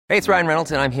Hey, it's Ryan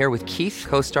Reynolds, and I'm here with Keith,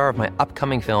 co-star of my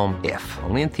upcoming film, If,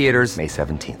 only in theaters May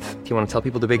 17th. Do you want to tell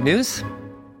people the big news?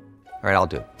 All right, I'll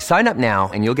do it. Sign up now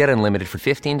and you'll get unlimited for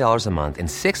 $15 a month and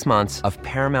 6 months of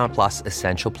Paramount Plus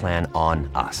Essential Plan on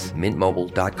us.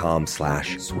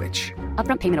 MintMobile.com/switch.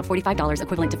 Upfront payment of $45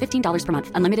 equivalent to $15 per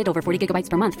month. Unlimited over 40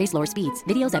 gigabytes per month. Face lower speeds.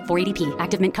 Videos at 480p.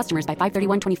 Active Mint customers by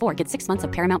 531.24 get 6 months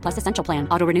of Paramount Plus Essential Plan.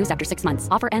 Auto renews after 6 months.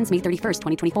 Offer ends May 31st,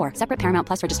 2024. Separate Paramount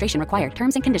Plus registration required.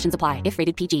 Terms and conditions apply if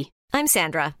rated PG. I'm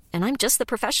Sandra, and I'm just the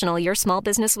professional your small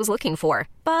business was looking for.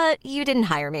 But you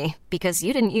didn't hire me because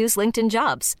you didn't use LinkedIn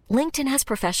Jobs. LinkedIn has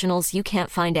professionals you can't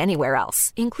find anywhere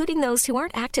else, including those who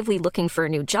aren't actively looking for a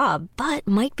new job, but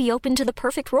might be open to the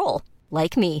perfect role,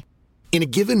 like me. In a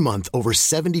given month, over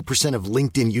 70% of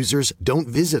LinkedIn users don't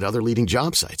visit other leading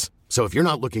job sites. So if you're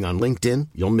not looking on LinkedIn,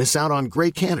 you'll miss out on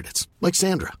great candidates like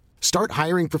Sandra. Start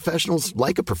hiring professionals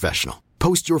like a professional.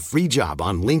 Post your free job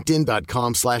on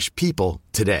linkedin.com/people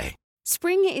today.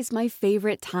 Spring is my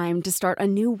favorite time to start a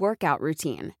new workout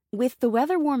routine. With the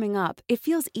weather warming up, it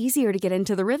feels easier to get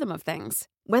into the rhythm of things.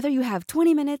 Whether you have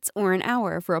 20 minutes or an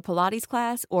hour for a Pilates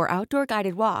class or outdoor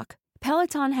guided walk,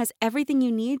 Peloton has everything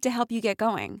you need to help you get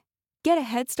going. Get a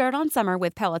head start on summer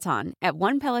with Peloton at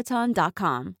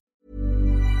onepeloton.com.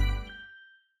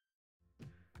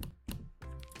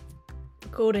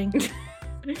 Recording.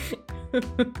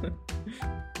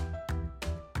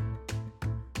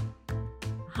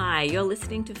 Hi, you're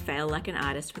listening to Fail Like an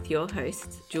Artist with your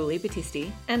hosts, Julie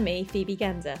Battisti And me, Phoebe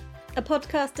Ganza, a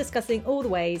podcast discussing all the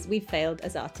ways we've failed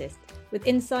as artists, with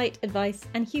insight, advice,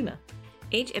 and humour.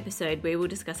 Each episode, we will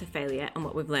discuss a failure and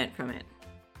what we've learnt from it.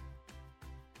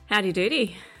 Howdy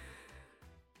doody.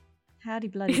 Howdy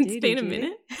bloody doody. It's been a Julie.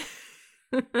 minute.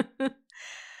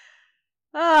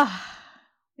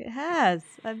 It has.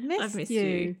 I've missed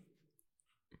you.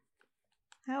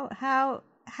 How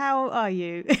are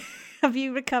you? Have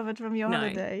you recovered from your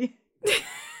holiday?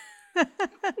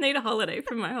 Need a holiday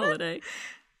from my holiday.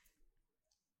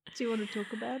 Do you want to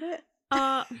talk about it?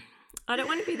 I don't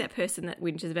want to be that person that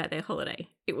whinges about their holiday.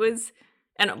 It was,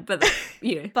 but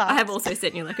I have also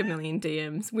sent you like a million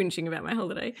DMs whinging about my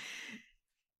holiday.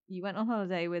 You went on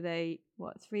holiday with a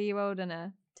 3-year-old and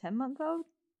a 10-month-old?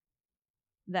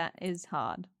 That is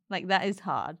hard. That is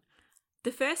hard.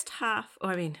 The first half,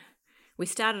 we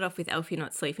started off with Alfie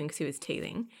not sleeping because he was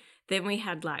teething. Then we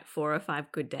had 4 or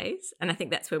 5 good days. And I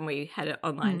think that's when we had an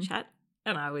online chat.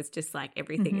 And I was just like,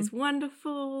 everything is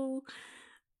wonderful.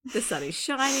 The sun is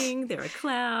shining. There are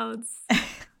clouds.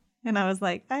 And I was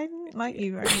like, I don't like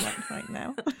you very much right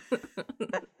now.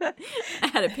 I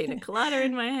had a pina colada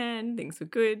in my hand. Things were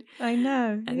good. I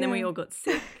know. And then we all got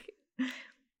sick.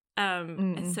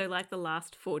 And so the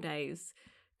last 4 days,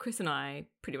 Chris and I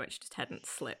pretty much just hadn't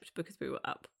slept because we were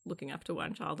up looking after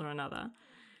one child or another.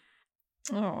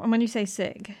 Oh, and when you say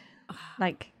sick,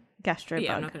 gastro bug.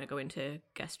 Yeah, I'm not going to go into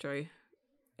gastro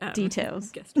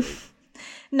details. Gastro.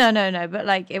 No,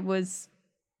 but it was,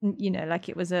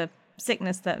 it was a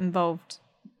sickness that involved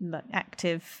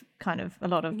active kind of a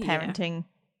lot of parenting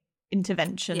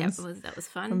interventions. Yeah, that was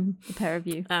fun from the pair of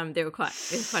you. There were quite a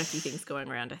few things going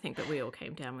around, I think, but we all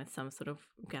came down with some sort of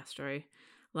gastro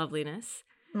loveliness.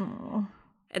 Oh,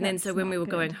 and then so when we were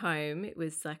going home, it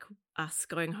was us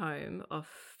going home off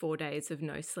 4 days of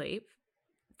no sleep.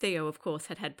 Theo, of course,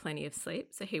 had plenty of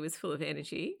sleep, so he was full of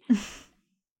energy.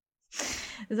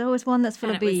 There's always one that's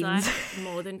full of beans. It was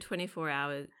more than 24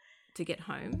 hours to get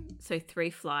home. So 3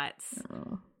 flights,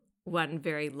 one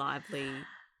very lively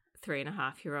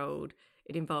 3.5-year-old.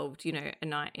 It involved, a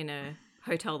night in a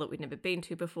hotel that we'd never been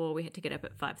to before. We had to get up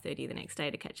at 5:30 the next day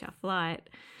to catch our flight.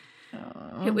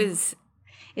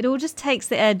 It all just takes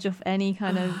the edge off any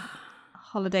kind of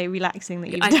holiday relaxing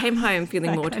that you've done. I came home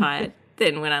feeling more tired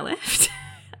than when I left.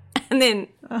 And then...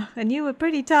 and you were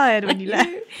pretty tired when you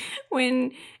left.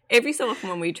 When every so often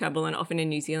when we travel, and often in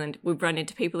New Zealand, we've run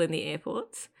into people in the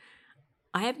airports.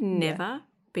 I have never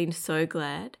been so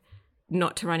glad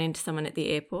not to run into someone at the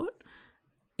airport.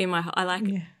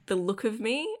 The look of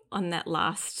me on that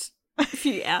last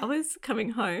few hours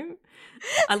coming home.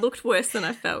 I looked worse than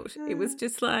I felt. It was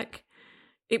just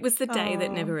it was the day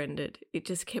that never ended. It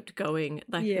just kept going. It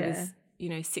was,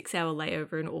 6-hour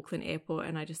layover in Auckland airport,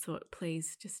 and I just thought,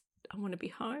 please, I want to be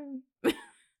home.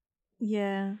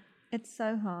 Yeah, it's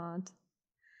so hard.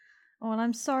 Oh, and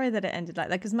I'm sorry that it ended like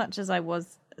that. As much as I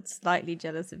was slightly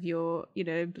jealous of your,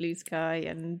 blue sky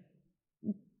and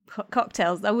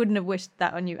cocktails, I wouldn't have wished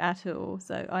that on you at all.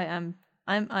 So I'm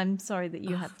sorry that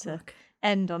you had to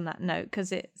end on that note,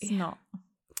 because it's not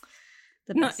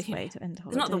the best way to end a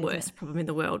holiday. It's not the worst problem in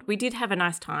the world. We did have a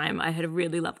nice time. I had a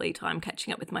really lovely time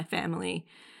catching up with my family.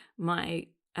 My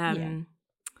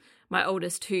my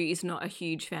oldest, who is not a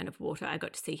huge fan of water, I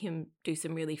got to see him do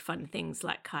some really fun things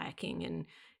like kayaking and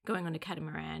going on a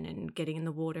catamaran and getting in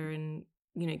the water and,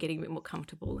 you know, getting a bit more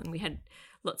comfortable. And we had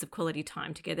lots of quality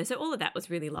time together. So all of that was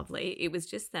really lovely. It was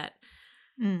just that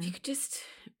if you could just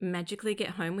magically get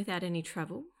home without any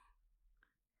travel,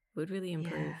 it would really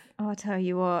improve. Yeah. Oh, I'll tell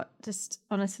you what, just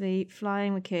honestly,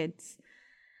 flying with kids,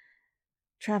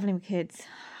 traveling with kids,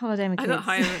 holidaying with kids. I got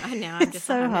home and now I'm just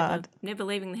so like, hard. Never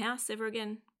leaving the house ever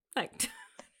again. Like,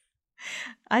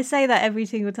 I say that every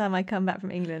single time I come back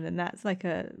from England, and that's like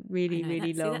a really,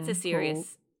 really long. That's a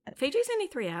serious. haul. Fiji's only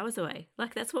 3 hours away.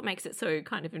 Like, that's what makes it so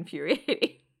kind of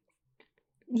infuriating.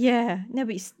 Yeah, no,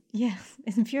 but it's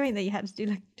infuriating that you had to do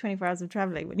like 24 hours of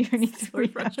traveling when you're only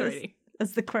 3 hours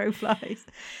as the crow flies.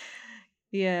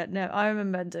 Yeah, no, I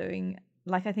remember doing,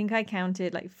 like, I think I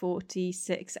counted like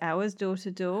 46 hours door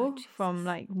to door from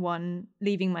like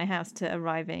leaving my house to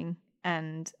arriving,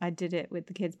 and I did it with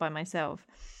the kids by myself.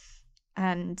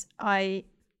 And I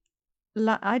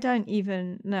don't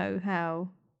even know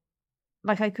how,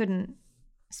 like, I couldn't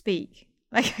speak.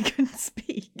 Like, I couldn't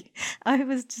speak. I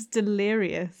was just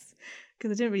delirious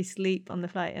because I didn't really sleep on the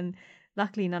flight. And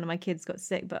luckily, none of my kids got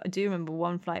sick. But I do remember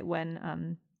one flight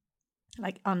when,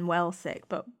 like, unwell sick.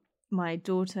 But my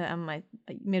daughter and my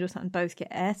middle son both get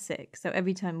air sick. So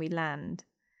every time we land,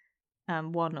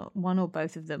 one or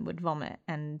both of them would vomit.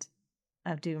 And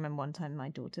I do remember one time my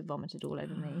daughter vomited all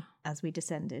over me as we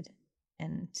descended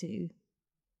into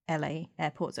LA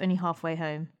airport. So only halfway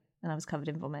home, and I was covered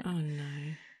in vomit. Oh, no.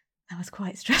 That was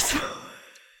quite stressful.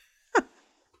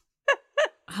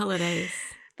 Holidays.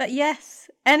 But yes,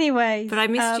 anyway. But I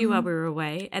missed you while we were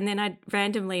away. And then I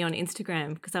randomly on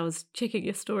Instagram, because I was checking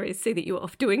your stories, see that you were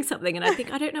off doing something. And I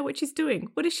think, I don't know what she's doing.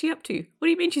 What is she up to? What do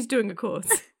you mean she's doing a course?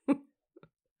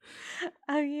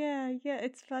 Oh, yeah. Yeah,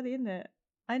 it's funny, isn't it?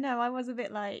 I know. I was a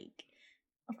bit like,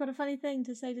 I've got a funny thing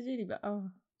to say to Julie, but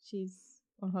she's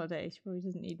on holiday. She probably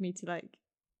doesn't need me to like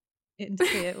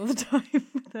interfere all the time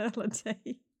with her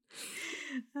holiday.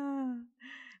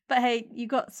 But hey, you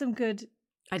got some good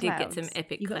I clouds. did get some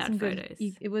epic cloud photos.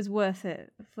 It was worth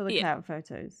it for the cloud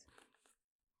photos.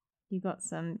 You got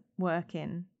some work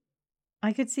in.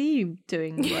 I could see you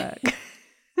doing work.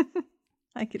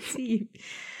 I could see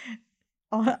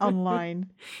you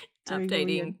online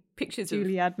updating pictures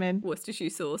Julie of admin Worcestershire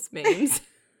sauce memes.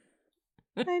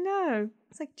 I know.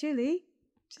 It's like, Julie,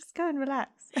 just go and relax.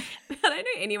 I don't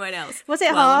know anyone else. Was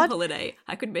it while hard? On holiday,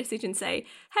 I could message and say,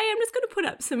 hey, I'm just going to put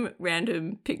up some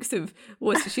random pics of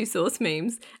Worcestershire sauce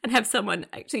memes and have someone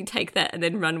actually take that and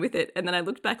then run with it. And then I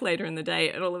looked back later in the day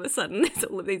and all of a sudden there's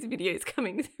all of these videos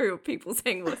coming through of people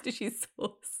saying Worcestershire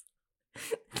sauce.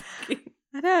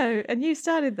 I know. And you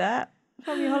started that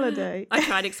from your holiday. I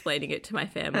tried explaining it to my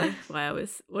family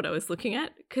what I was looking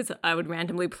at, because I would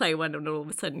randomly play one and all of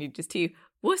a sudden you'd just hear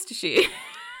Worcestershire.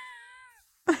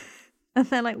 And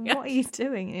they're like, what are you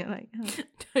doing? And you're like,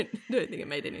 don't think it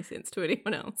made any sense to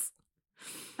anyone else.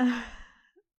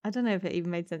 I don't know if it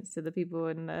even made sense to the people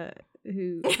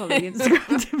who follow the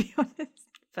Instagram, to be honest.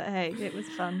 But hey, it was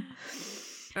fun.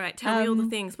 All right, tell me all the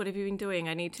things. What have you been doing?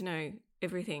 I need to know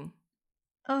everything.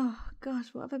 Oh, gosh,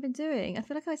 what have I been doing? I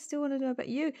feel like I still want to know about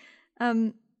you.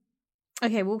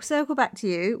 Okay, we'll circle back to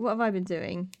you. What have I been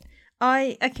doing?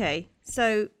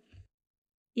 So,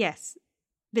 yes,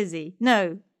 busy.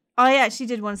 No, I actually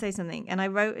did want to say something, and I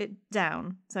wrote it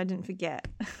down so I didn't forget.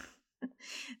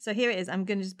 So here it is. I'm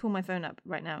going to just pull my phone up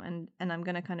right now, and I'm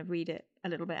going to kind of read it a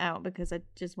little bit out because I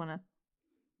just want to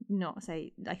not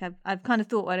say, like, I've kind of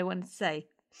thought what I wanted to say.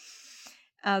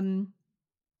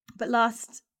 But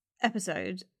last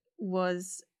episode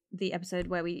was the episode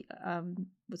where we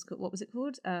what was it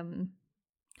called?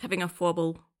 Having a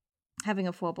Fwobble. Having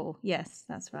a Fwobble. Yes,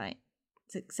 that's right.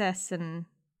 Success and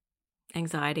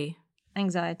anxiety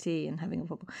and having a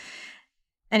Fwobble.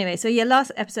 Anyway, so yeah,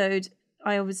 last episode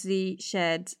I obviously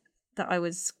shared that I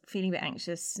was feeling a bit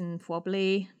anxious and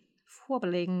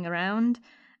wobbling around.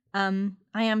 I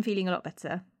am feeling a lot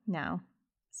better now,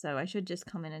 so I should just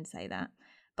come in and say that.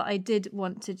 But I did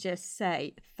want to just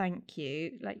say thank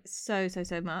you, like so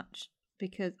much,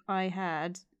 because I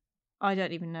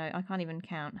don't even know, I can't even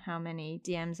count how many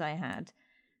DMs I had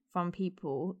from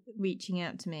people reaching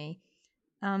out to me,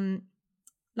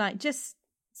 like just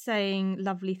saying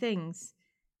lovely things.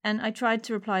 And I tried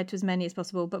to reply to as many as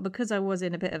possible, but because I was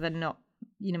in a bit of a not,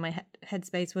 my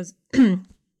headspace was,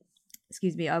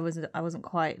 excuse me, I wasn't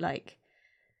quite like,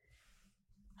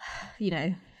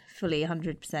 fully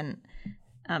 100%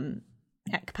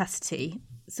 at capacity.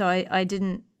 So I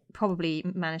didn't probably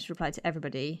manage to reply to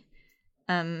everybody.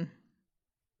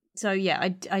 So yeah,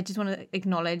 I just want to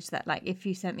acknowledge that, like, if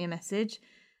you sent me a message,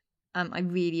 I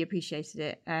really appreciated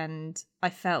it, and I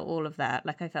felt all of that.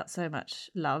 Like I felt so much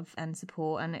love and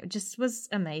support, and it just was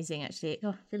amazing. Actually,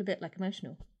 I feel a bit like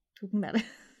emotional talking about it.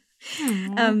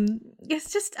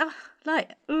 It's just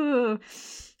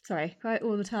sorry, cry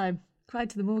all the time.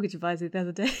 Cried to the mortgage advisor the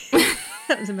other day.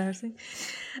 That was embarrassing.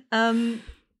 I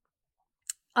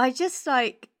just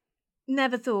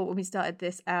never thought when we started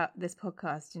this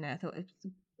podcast, I thought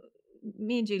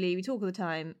me and Julie, we talk all the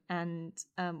time, and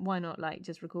why not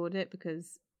just record it,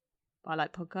 because I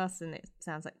like podcasts and it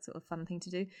sounds like sort of fun thing to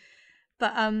do.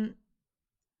 But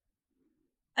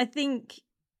I think,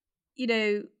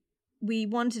 we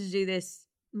wanted to do this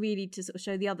really to sort of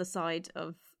show the other side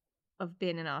of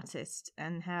being an artist,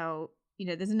 and how,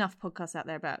 there's enough podcasts out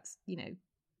there about,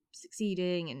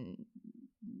 succeeding and,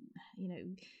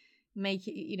 make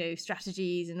it,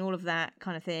 strategies and all of that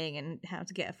kind of thing, and how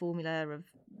to get a formula of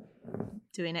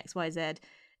doing X, Y, Z.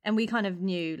 And we kind of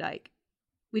knew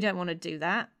we don't want to do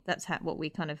that. That's what we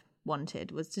kind of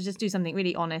wanted, was to just do something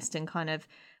really honest and kind of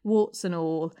warts and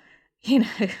all,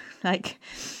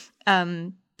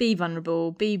 be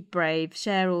vulnerable, be brave,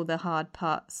 share all the hard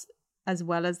parts as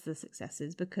well as the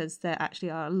successes, because there actually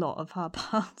are a lot of hard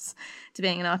parts to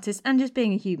being an artist and just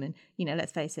being a human.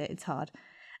 Let's face it, it's hard.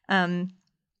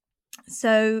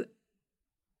 So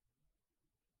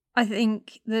I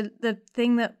think the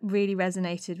thing that really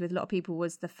resonated with a lot of people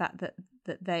was the fact that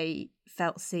they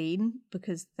felt seen,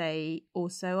 because they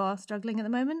also are struggling at the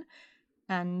moment.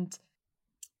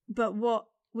 But what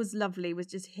was lovely was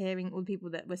just hearing all the people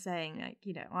that were saying,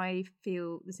 I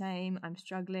feel the same, I'm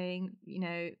struggling,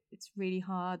 it's really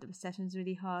hard, the recession's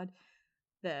really hard,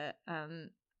 the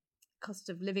cost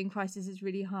of living crisis is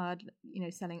really hard,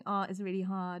 selling art is really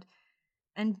hard.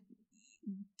 And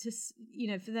to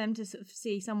for them to sort of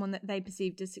see someone that they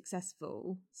perceived as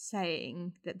successful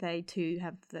saying that they too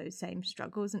have those same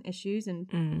struggles and issues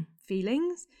and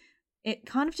feelings, it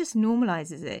kind of just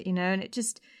normalizes it, and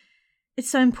it's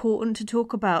so important to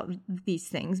talk about these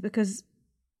things, because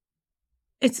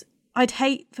I'd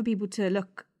hate for people to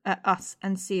look at us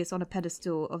and see us on a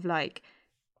pedestal of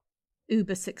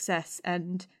uber success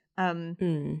and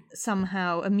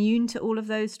somehow immune to all of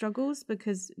those struggles,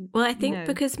 because I think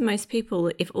because most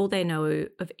people, if all they know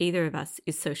of either of us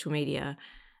is social media,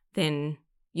 then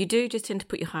you do just tend to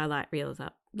put your highlight reels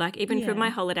up. Even for my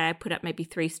holiday, I put up maybe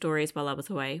 3 stories while I was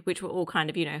away, which were all kind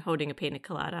of, holding a pina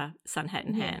colada, sun hat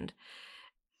in hand.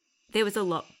 There was a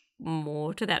lot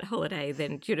more to that holiday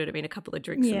than, a couple of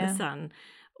drinks in the sun.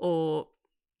 Or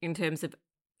in terms of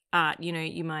art,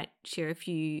 you might share a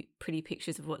few pretty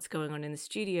pictures of what's going on in the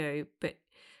studio, but,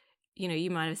 you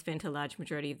might have spent a large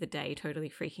majority of the day totally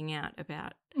freaking out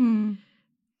about. And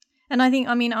I think,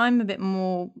 I'm a bit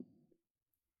more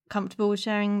comfortable with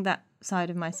sharing that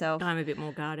side of myself. I'm a bit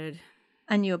more guarded.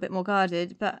 And you're a bit more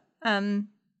guarded, but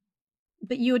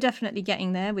you're definitely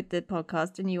getting there with the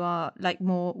podcast, and you are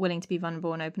more willing to be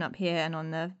vulnerable and open up here and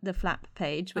on the flap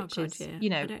page, which is,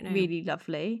 really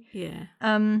lovely. Yeah.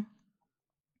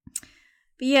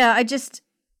 But I just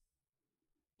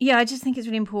think it's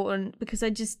really important, because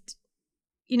it's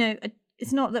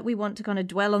not that we want to kind of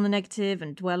dwell on the negative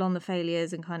and dwell on the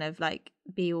failures and kind of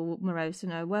be all morose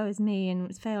and woe is me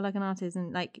and fail like an artist,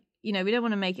 and we don't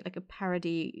want to make it like a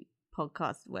parody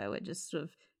podcast where we're just sort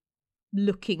of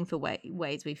looking for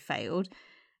ways we've failed.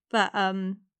 But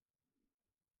I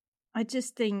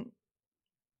just think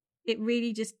it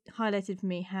really just highlighted for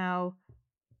me how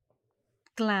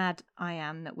glad I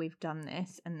am that we've done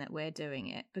this and that we're doing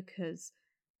it, because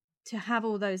to have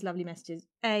all those lovely messages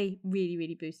really,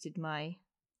 really boosted my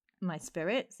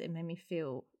spirits. It made me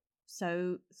feel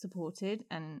so supported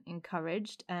and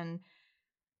encouraged, and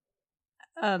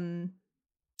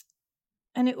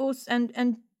it also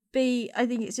and B, I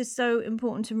think it's just so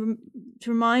important to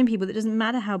remind people that it doesn't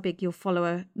matter how big your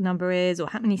follower number is, or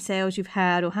how many sales you've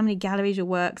had, or how many galleries your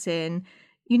work's in.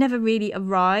 You never really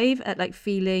arrive at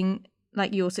feeling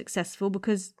like you're successful,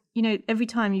 because every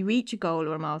time you reach a goal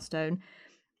or a milestone,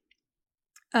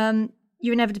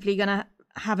 you're inevitably going to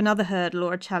have another hurdle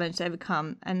or a challenge to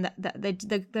overcome, and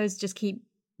those just keep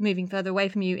moving further away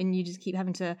from you, and you just keep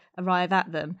having to arrive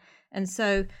at them. And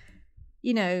so,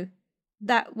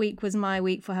 that week was my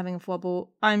week for having a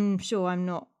wobble. I'm sure I'm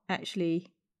not actually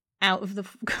out of the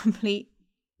complete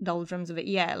doldrums of it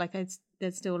yet.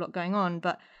 There's still a lot going on,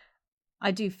 but I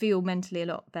do feel mentally a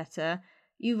lot better.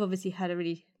 You've obviously had a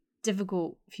really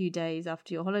difficult few days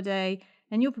after your holiday,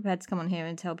 and you're prepared to come on here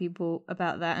and tell people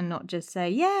about that, and not just say,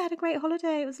 yeah, I had a great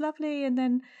holiday, it was lovely, and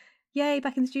then yay,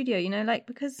 back in the studio,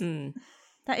 because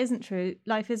that isn't true.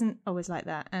 Life isn't always like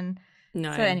that. And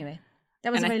no. So anyway,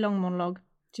 that was a very long monologue.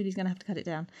 Julie's going to have to cut it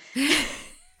down.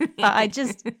 But I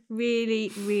just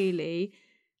really, really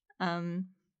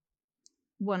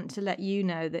want to let you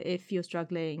know that if you're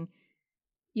struggling,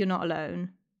 you're not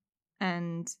alone.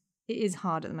 And it is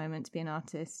hard at the moment to be an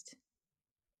artist.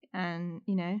 And,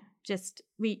 just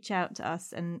reach out to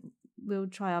us and we'll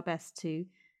try our best to,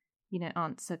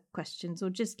 answer questions or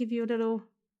just give you a little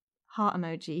heart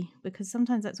emoji, because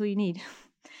sometimes that's all you need,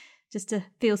 just to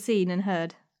feel seen and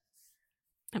heard.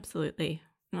 Absolutely.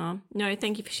 Oh, no,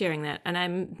 thank you for sharing that. And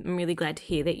I'm really glad to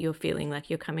hear that you're feeling like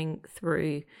you're coming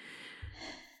through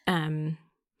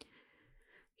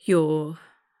your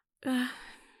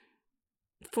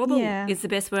fwobble is the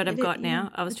best word I've got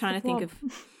now. I was trying to think of,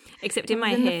 except in my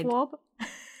head.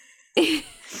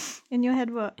 In your head,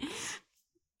 what?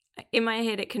 In my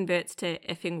head, it converts to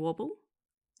effing wobble.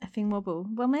 Effing wobble.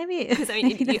 Well, maybe because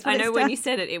I know when you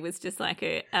said it, it was just like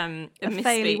a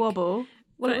faily wobble.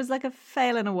 Well, it was like a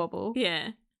fail and a wobble. Yeah.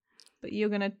 But you're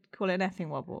going to call it an effing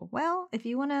wobble. Well, if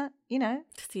you want to,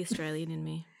 It's the Australian in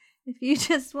me. If you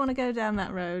just want to go down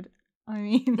that road, I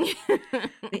mean,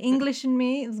 the English in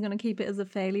me is going to keep it as a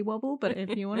faily wobble. But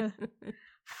if you want to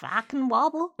fucking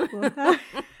wobble, well, how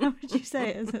would you say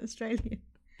it as an Australian?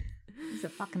 It's a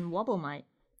fucking wobble, mate.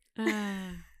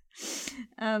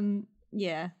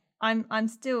 Yeah, I'm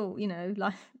still,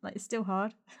 like it's still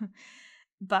hard,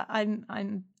 but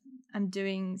I'm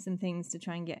doing some things to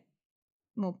try and get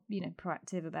more,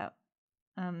 proactive about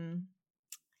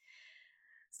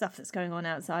stuff that's going on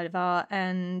outside of art.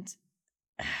 And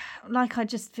like, I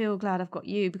just feel glad I've got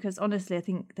you, because honestly, I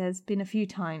think there's been a few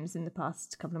times in the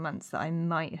past couple of months that I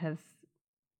might have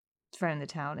thrown the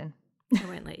towel in. I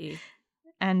won't let you.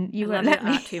 And you won't let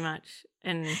me art too much,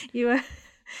 and you were.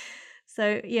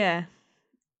 So yeah,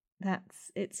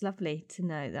 it's lovely to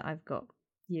know that I've got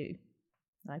you.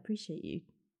 I appreciate you.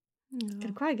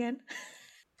 Gonna cry again.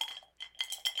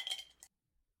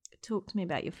 Talk to me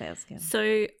about your fail scale.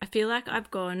 So I feel like I've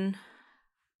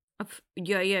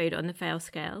yo-yoed on the fail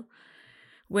scale.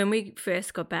 When we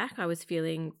first got back, I was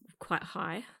feeling quite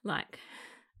high. Like,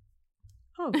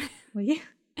 oh, were you?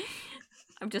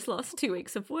 I've just lost 2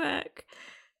 weeks of work.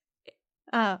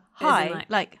 High,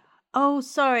 like, oh,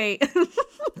 sorry,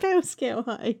 fail scale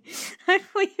high. I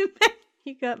thought you meant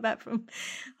you got back from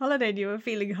holiday and you were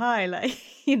feeling high, like,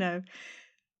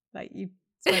 like you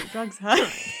smoked drugs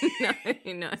high.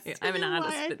 No, I'm an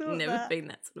artist, but never been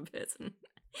that sort of person.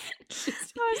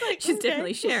 She's okay.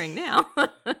 Definitely sharing now.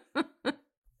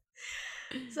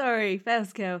 Sorry, fail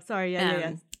scale. Sorry,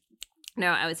 yeah. No,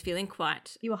 I was feeling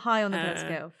quite. You were high on the fail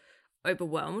scale.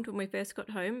 Overwhelmed when we first got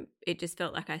home. It just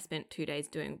felt like I spent 2 days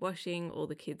doing washing. All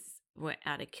the kids were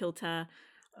out of kilter.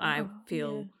 I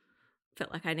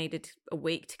felt like I needed a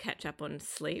week to catch up on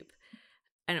sleep.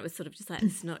 And it was sort of just like,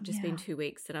 it's not just been 2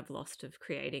 weeks that I've lost of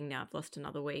creating. Now I've lost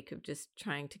another week of just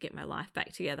trying to get my life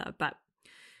back together. But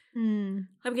I'm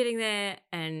getting there,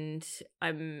 and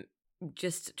I'm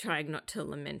just trying not to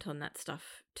lament on that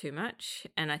stuff too much.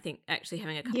 And I think actually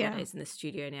having a couple of days in the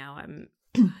studio now, I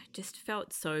just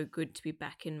felt so good to be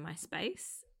back in my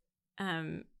space.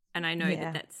 And I know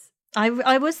that's...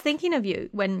 I was thinking of you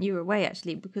when you were away,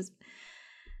 actually, because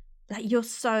like, you're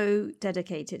so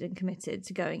dedicated and committed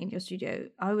to going in your studio.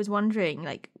 I was wondering,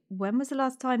 like, when was the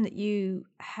last time that you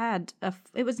had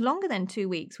it was longer than 2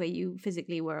 weeks where you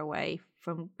physically were away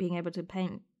from being able to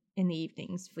paint in the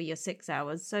evenings for your 6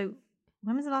 hours. So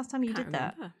when was the last time you did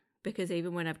that? Because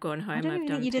even when I've gone home, I don't even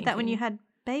think you did that when you had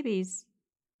babies.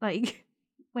 Like,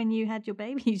 when you had your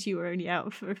babies, you were only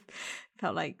out for,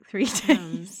 felt like 3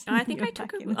 days. I think I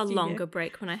took a longer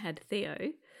break when I had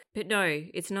Theo. But no,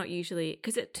 it's not usually,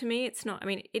 because to me, it's not, I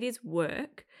mean, it is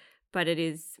work, but it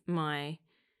is my...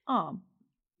 Oh,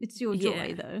 it's your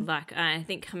joy, though. Like, I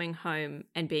think coming home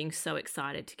and being so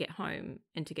excited to get home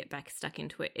and to get back stuck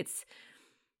into it,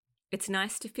 it's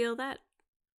nice to feel that,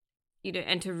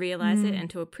 and to realize it and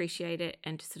to appreciate it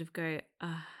and to sort of go,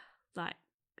 like,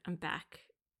 I'm back.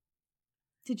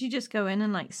 Did you just go in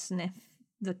and, like, sniff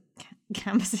the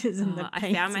canvases and the paints?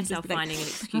 I found myself finding an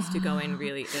excuse to go in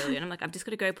really early, and I'm like, I've just got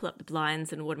to go pull up the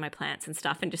blinds and water my plants and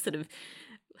stuff, and just sort of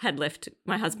had left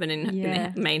my husband in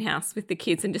the main house with the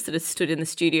kids and just sort of stood in the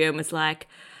studio and was like,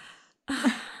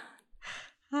 it's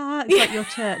like your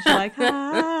church. You're like,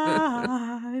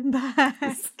 I'm back.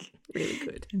 It's really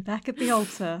good. I'm back at the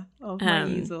altar of my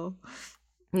easel.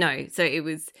 No, so it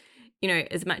was,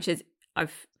 as much as I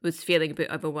was feeling a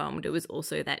bit overwhelmed, it was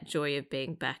also that joy of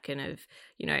being back and of,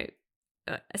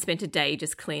 I spent a day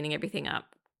just cleaning everything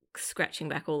up, scratching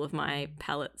back all of my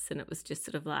palettes, and it was just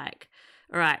sort of like,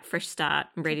 all right, fresh start,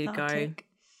 I'm ready to go,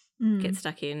 get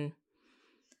stuck in.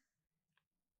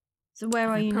 So where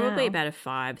are you probably now? About a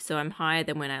 5, so I'm higher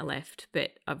than when I left,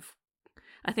 but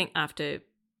I think after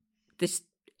this,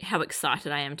 how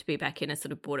excited I am to be back in has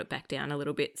sort of brought it back down a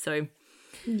little bit. So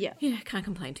yeah, can't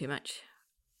complain too much.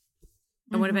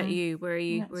 And what about you? Where are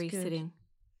you? Where are you sitting?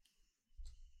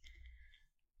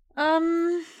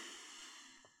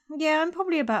 Yeah, I'm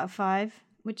probably about a 5,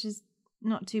 which is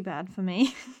not too bad for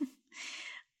me.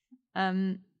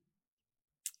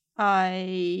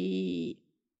 I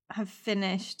have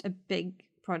finished a big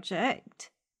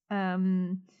project,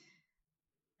 and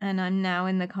I'm now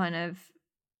in the kind of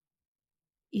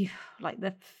like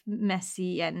the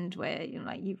messy end where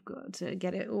you've got to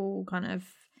get it all kind of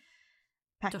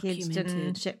packaged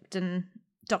and shipped and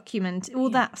documented, all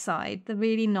that side, the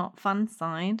really not fun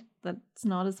side that's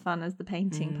not as fun as the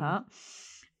painting part.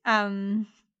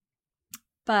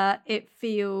 But it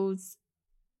feels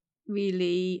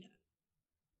really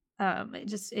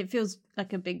it feels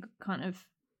like a big kind of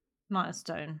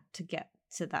milestone to get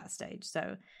to that stage.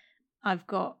 So I've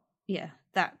got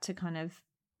that to kind of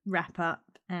wrap up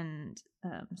and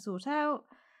sort out.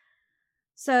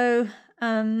 So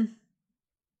the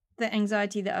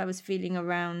anxiety that I was feeling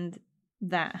around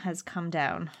that has come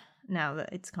down now that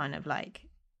it's kind of like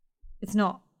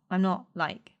I'm not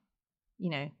like,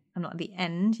 I'm not at the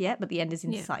end yet, but the end is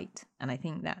in sight. And I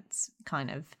think that's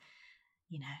kind of,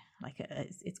 like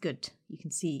it's good. You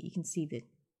can see the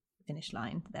finish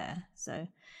line there. So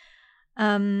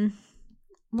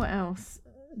what else?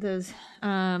 There's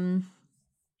I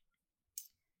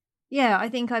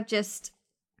think I've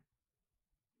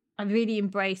really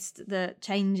embraced the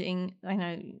changing,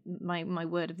 my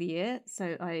word of the year.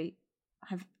 So I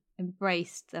have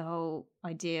embraced the whole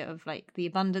idea of like the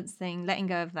abundance thing, letting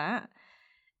go of that.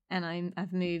 And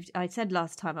I've moved, I said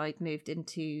last time I'd moved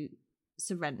into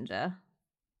surrender,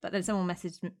 but then someone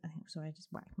messaged me, I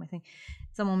just whacked my thing.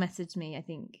 Someone messaged me, I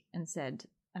think, and said,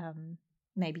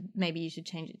 maybe you should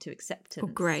change it to acceptance. Or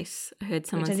grace. I heard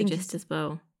someone suggest as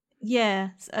well. Yeah,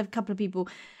 a couple of people.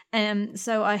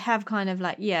 So I have kind of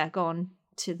gone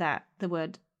to that, the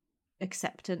word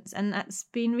acceptance, and that's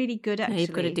been really good actually. Yeah,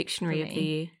 you've got a dictionary of the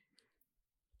year.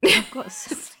 I've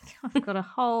got a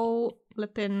whole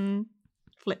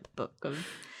flip book of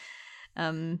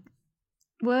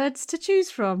words to choose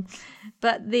from.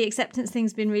 But the acceptance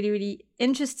thing's been really, really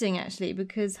interesting actually,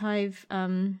 because as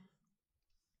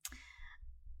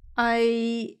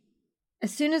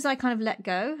soon as I kind of let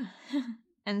go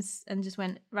and just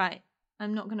went, right,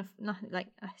 I'm not gonna I'm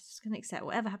just gonna accept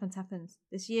whatever happens.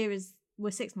 This year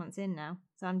we're 6 months in now,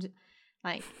 so I'm just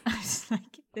like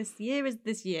this year is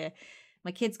this year.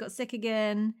 My kids got sick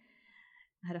again.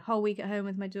 I had a whole week at home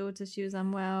with my daughter. She was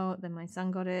unwell. Then my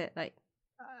son got it.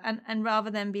 And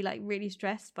rather than be really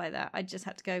stressed by that, I just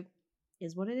had to go,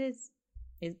 is what it is.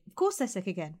 Of course they're sick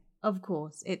again. Of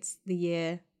course, it's the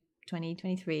year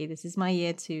 2023. This is my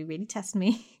year to really test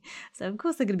me. So of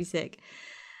course they're going to be sick.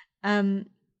 And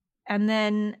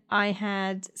then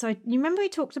you remember we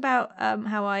talked about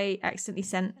how I accidentally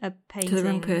sent a painting to the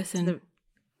wrong person.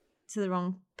 To the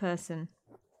wrong person.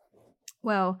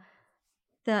 Well,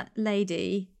 that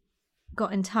lady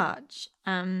got in touch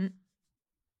and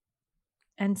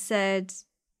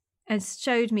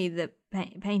showed me the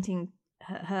painting.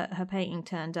 Her painting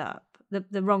turned up.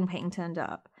 The wrong painting turned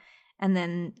up, and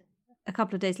then a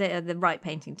couple of days later, the right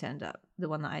painting turned up. The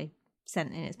one that I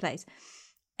sent in its place.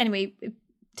 Anyway, it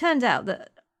turned out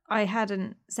that I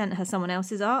hadn't sent her someone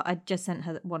else's art. I just sent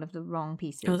her one of the wrong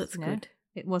pieces. Oh, that's good.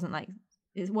 It wasn't like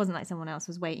someone else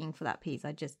was waiting for that piece.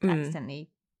 I just accidentally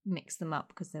mixed them up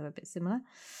because they were a bit similar.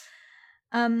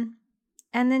 And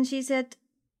then she said,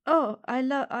 "Oh, I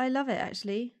love it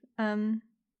actually.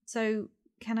 So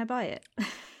can I buy it?"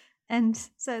 And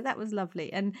so that was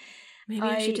lovely. And maybe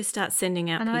I should just start sending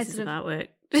out pieces of artwork.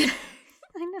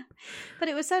 I know, but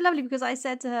it was so lovely because I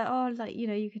said to her, "Oh,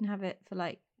 you can have it for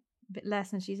a bit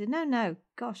less," and she said, "No,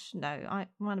 gosh, no, I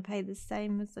want to pay the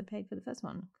same as I paid for the first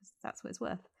one because that's what it's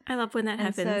worth." I love when that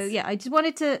happens. So yeah, I just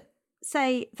wanted to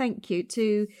say thank you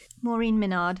to Maureen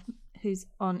Minard, who's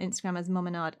on Instagram as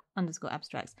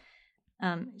mominard_abstracts.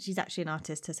 She's actually an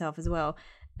artist herself as well,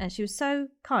 and she was so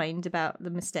kind about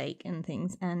the mistake and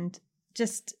things, and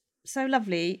just so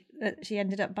lovely that she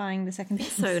ended up buying the second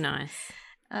piece. So nice.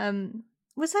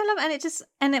 Was so lovely,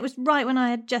 and it was right when I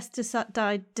had just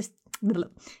decided.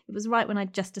 It was right when I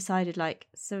just decided,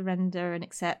 surrender and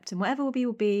accept, and whatever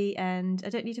will be, and I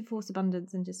don't need to force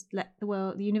abundance, and just let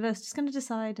the universe just kind of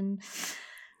decide, and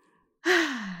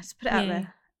just put it out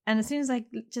there. And as soon as I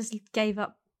just gave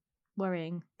up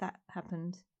worrying, that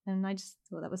happened, and I just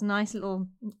thought that was a nice little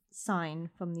sign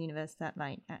from the universe that,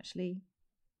 actually,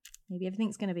 maybe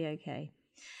everything's going to be okay.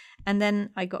 And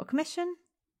then I got a commission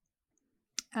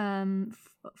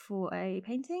for a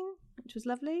painting, which was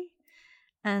lovely.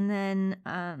 And then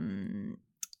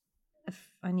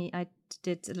I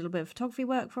did a little bit of photography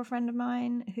work for a friend of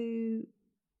mine who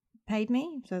paid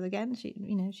me. So again,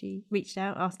 she reached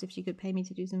out, asked if she could pay me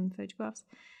to do some photographs.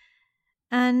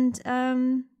 And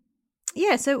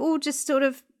so all just sort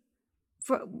of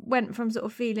went from sort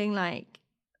of feeling like,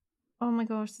 oh my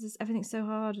gosh, everything's so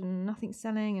hard and nothing's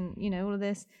selling and, all of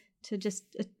this, to just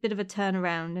a bit of a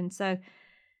turnaround. And so,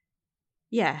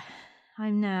 yeah,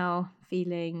 I'm now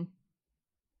feeling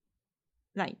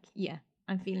like,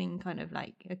 I'm feeling kind of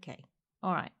like, okay,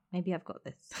 all right, maybe I've got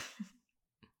this.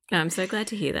 I'm so glad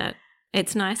to hear that.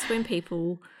 It's nice when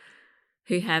people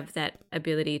who have that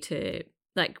ability to,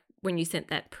 like, when you sent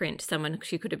that print,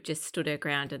 she could have just stood her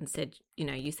ground and said,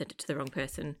 you sent it to the wrong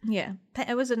person. Yeah,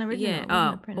 it was an original. Yeah, it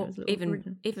wasn't a print, it was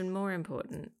original. Even more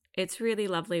important, it's really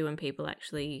lovely when people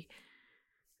actually,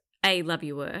 A, love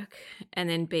your work, and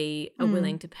then B, are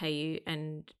willing to pay you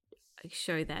and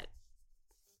show that,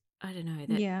 I don't know.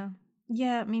 That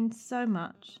Yeah, it means so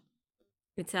much.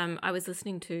 It's I was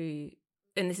listening to,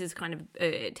 and this is kind of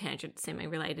a tangent,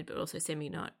 semi-related, but also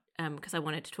semi-not, because I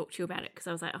wanted to talk to you about it, because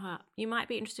I was like, you might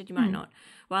be interested, you might not.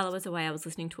 While I was away, I was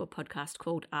listening to a podcast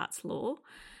called Art's Law,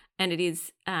 and it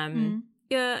is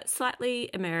slightly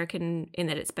American in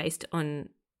that it's based on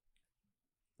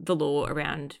the law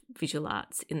around visual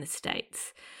arts in the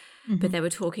States. But they were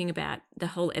talking about, the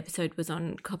whole episode was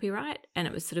on copyright, and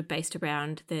it was sort of based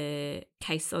around the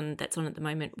case that's on at the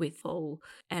moment with Fall,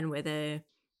 and whether,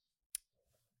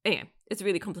 it's a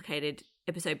really complicated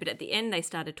episode. But at the end, they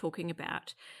started talking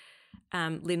about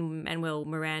Lin-Manuel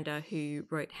Miranda, who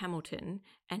wrote Hamilton,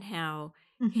 and how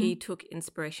he took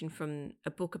inspiration from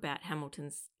a book about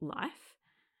Hamilton's life.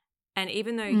 And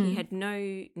even though he had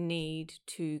no need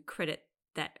to credit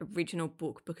that original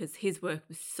book because his work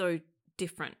was so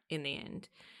different in the end,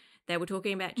 they were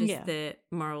talking about just the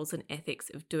morals and ethics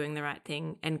of doing the right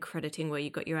thing and crediting where you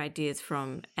got your ideas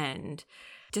from, and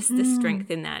just the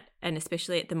strength in that. And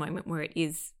especially at the moment where it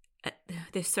is,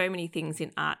 there's so many things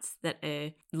in arts that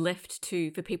are left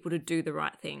for people to do the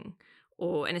right thing,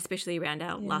 and especially around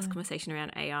our last conversation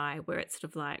around AI, where it's sort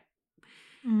of like,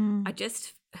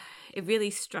 it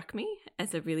really struck me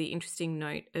as a really interesting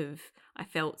note of, I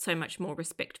felt so much more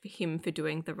respect for him for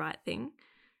doing the right thing.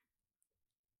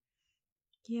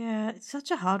 Yeah, it's such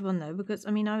a hard one though, because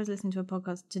I was listening to a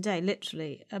podcast today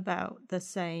literally about the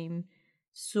same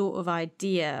sort of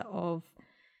idea of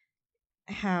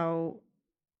how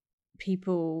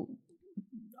people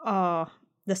are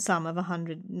the sum of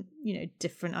 100,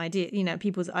 different ideas.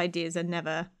 People's ideas are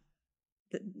never,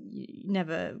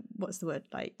 what's the word,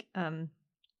 like,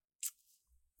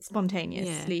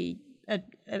 spontaneously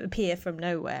appear from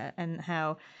nowhere. And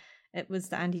how it was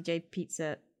the Andy J.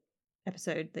 Pizza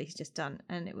episode that he's just done,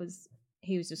 and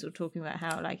he was just sort of talking about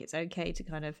how, like, it's okay to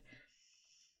kind of,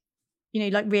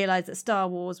 realize that Star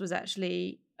Wars was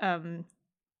actually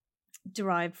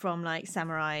derived from like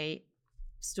samurai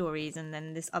stories, and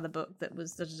then this other book that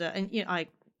was and I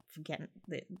forget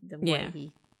the way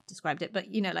he described it, but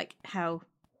like how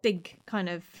big kind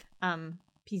of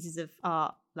pieces of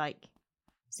art, like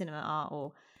cinema art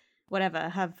or whatever,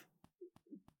 have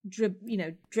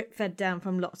drip fed down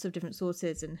from lots of different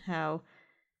sources, and how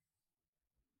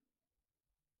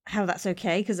that's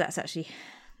okay because that's actually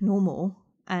normal.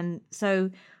 And so,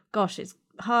 gosh, it's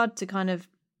hard to kind of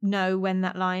know when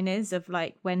that line is of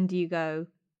like, when do you go,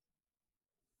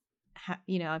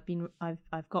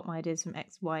 I've got my ideas from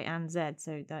X, Y, and Z,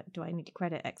 so that do I need to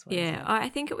credit X, Y, and Z? I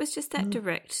think it was just that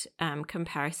direct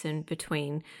comparison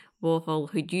between Warhol,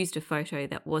 who'd used a photo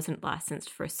that wasn't licensed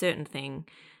for a certain thing,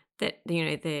 that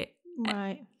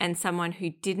right, and someone who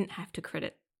didn't have to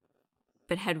credit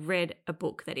but had read a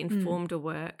book that informed a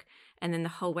work, and then the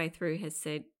whole way through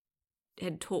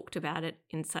had talked about it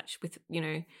in such with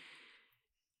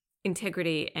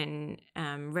integrity and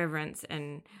reverence.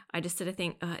 And I just sort of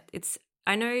think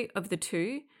I know of the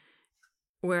two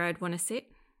where I'd want to sit.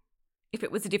 If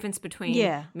it was a difference between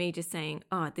me just saying,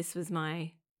 this was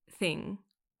my thing,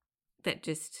 that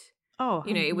just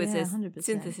it was a 100%.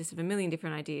 Synthesis of a million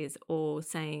different ideas, or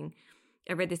saying,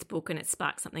 I read this book and it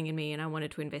sparked something in me and I wanted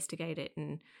to investigate it.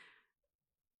 And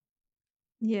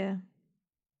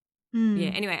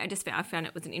anyway, I found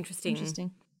it was an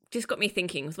interesting. Just got me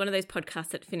thinking. It was one of those podcasts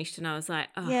that finished and I was like,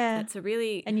 that's a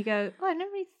really... And you go, I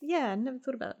never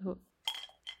thought about that.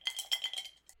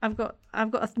 I've got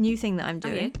a new thing that I'm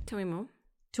doing. Oh, yeah? Tell me more.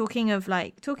 Talking of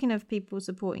people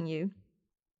supporting you.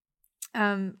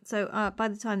 So by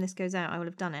the time this goes out, I will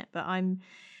have done it, but I'm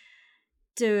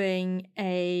doing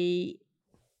a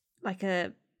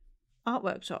art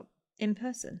workshop in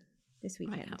person this I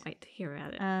weekend. can't wait to hear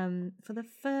about it. For the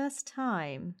first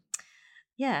time.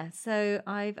 Yeah, so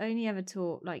I've only ever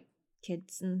taught like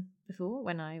kids and before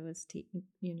when I was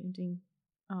doing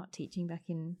art teaching back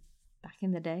in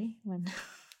the day when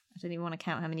I don't even want to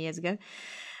count how many years ago.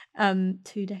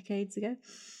 2 decades ago.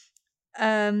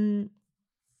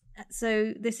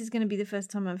 So this is going to be the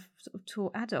first time I've sort of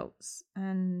taught adults,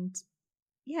 and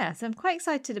yeah, so I'm quite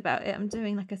excited about it. I'm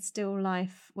doing like a still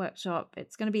life workshop.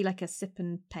 It's going to be like a sip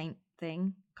and paint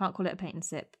thing. Can't call it a paint and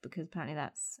sip because apparently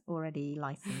that's already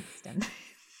licensed and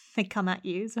they come at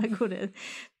you. So I called it a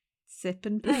sip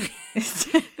and paint.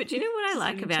 But do you know what I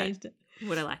like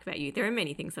about you? There are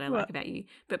many things that I like about you.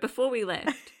 But before we left,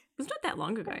 it was not that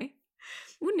long ago.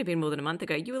 Wouldn't have been more than a month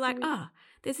ago. You were like,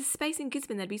 there's a space in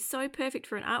Gisborne that'd be so perfect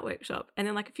for an art workshop. And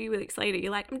then like a few weeks later,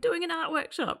 you're like, I'm doing an art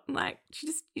workshop. I'm like,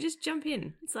 you just jump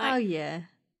in. It's like, oh yeah.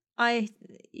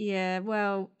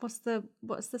 Well, what's the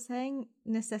saying?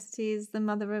 Necessity is the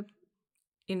mother of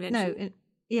invention.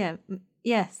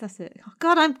 Yes, that's it. Oh,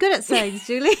 God, I'm good at sayings,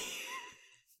 Julie.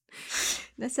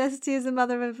 Necessity is the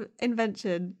mother of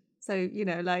invention. So, you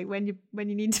know, like when you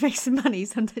need to make some money,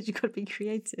 sometimes you've got to be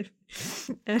creative.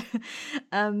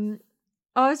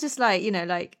 I was just like, you know,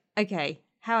 like, okay,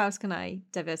 how else can I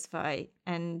diversify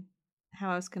and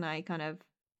how else can I kind of,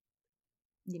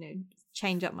 you know,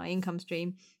 change up my income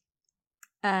stream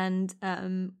and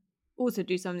also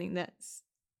do something that's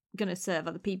going to serve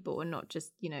other people and not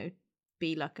just, you know,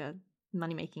 be like a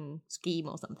money-making scheme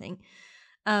or something.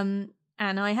 And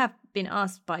I have been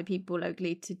asked by people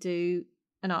locally to do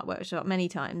an art workshop many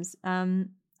times. And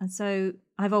so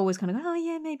I've always kind of gone, oh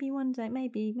yeah, maybe one day,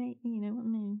 maybe, you know,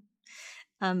 maybe.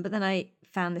 But then I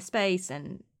found the space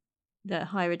and the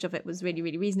hireage of it was really,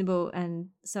 really reasonable. And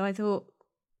so I thought,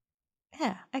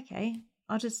 yeah, okay,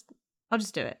 I'll just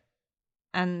do it.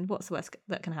 And what's the worst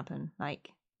that can happen? Like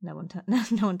no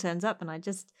one turns up and I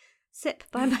just sip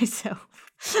by myself.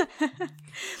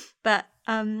 But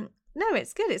no,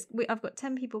 it's good. I've got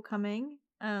 10 people coming,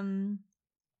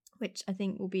 which I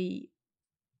think will be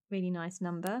a really nice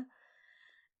number.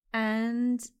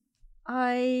 And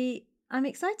I'm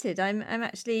excited. I'm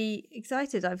actually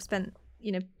excited. I've spent,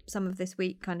 you know, some of this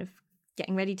week kind of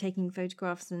getting ready, taking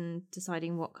photographs and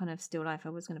deciding what kind of still life I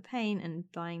was going to paint and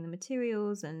buying the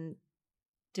materials and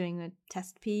doing a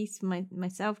test piece for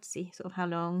myself to see sort of how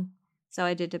long. So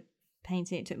I did a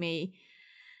painting. It took me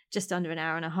just under an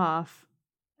hour and a half.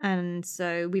 And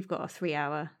so we've got a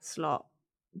 3-hour slot.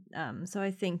 So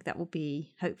I think that will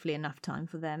be hopefully enough time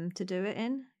for them to do it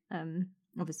in.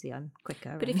 Obviously, I'm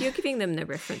quicker. But if you're giving them the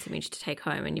reference image to take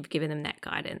home and you've given them that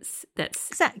guidance, that's...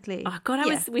 Exactly. Oh, God,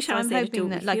 I wish I was there to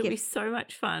do it. Like, it'll be so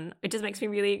much fun. It just makes me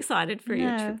really excited for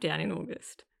your trip down in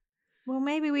August. Well,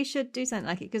 maybe we should do something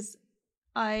like it because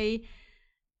I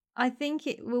think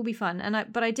it will be fun.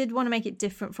 But I did want to make it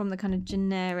different from the kind of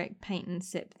generic paint and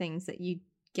sip things that you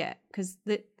get because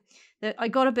I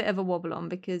got a bit of a wobble on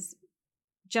because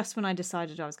just when I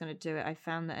decided I was going to do it, I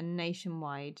found that a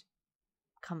nationwide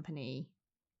company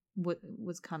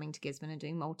was coming to Gisborne and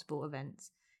doing multiple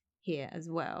events here as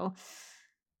well,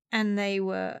 and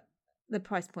the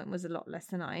price point was a lot less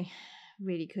than I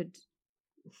really could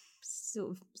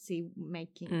sort of see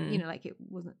making. You know, like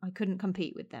I couldn't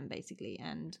compete with them basically,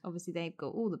 and obviously they've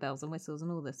got all the bells and whistles and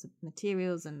all the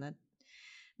materials and the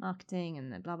marketing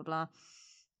and the blah blah blah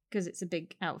because it's a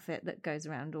big outfit that goes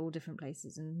around all different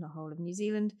places in the whole of New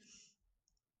Zealand.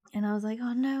 And I was like,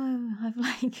 oh no, I've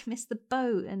like missed the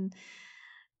boat.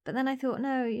 But then I thought,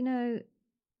 no,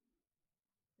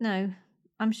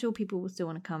 I'm sure people will still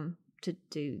want to come to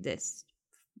do this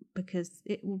because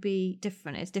it will be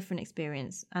different. It's a different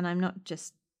experience. And I'm not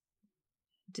just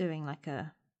doing like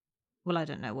I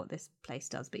don't know what this place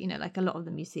does, but you know, like a lot of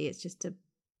them you see, it's just a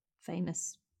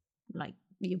famous, like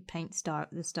you paint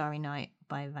the Starry Night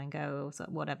by Van Gogh or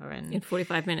whatever. And in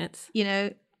 45 minutes. You know,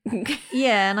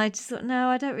 yeah. And I just thought, no,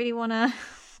 I don't really want to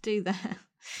do that.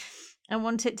 I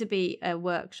want it to be a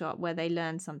workshop where they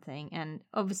learn something and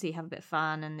obviously have a bit of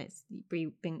fun and it's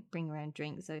bring your own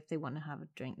drink. So if they want to have a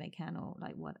drink, they can, or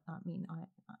like what, I mean,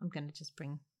 I'm going to just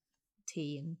bring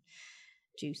tea and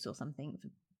juice or something for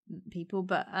people.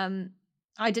 But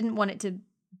I didn't want it to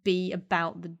be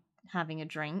about having a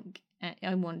drink.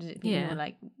 I wanted it to be more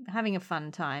like having a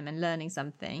fun time and learning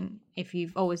something. If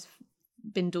you've always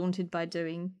been daunted by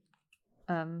doing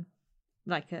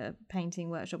like a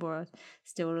painting workshop or a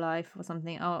still life or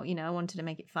something, you know, I wanted to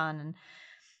make it fun and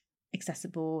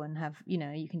accessible and have, you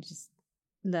know, you can just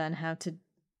learn how to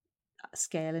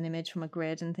scale an image from a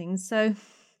grid and things. So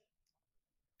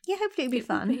yeah, hopefully it'll be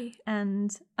fun.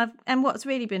 And what's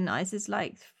really been nice is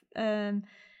like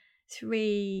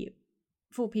 3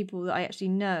 4 people that I actually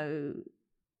know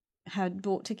had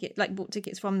bought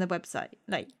tickets from the website,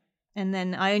 like, and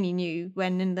then I only knew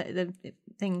when the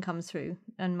thing comes through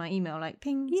and my email, like,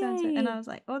 ping, so-and-so, and I was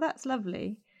like, oh, that's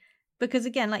lovely, because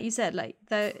again, like you said, like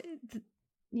the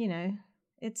you know,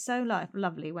 it's so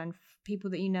lovely when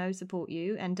people that you know support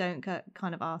you and don't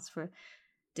kind of ask for a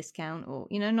discount, or,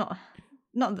 you know, not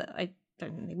that I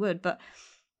don't think they would, but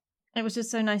it was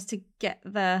just so nice to get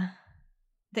the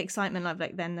excitement of,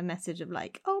 like, then the message of,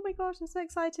 like, oh my gosh, I'm so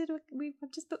excited, we've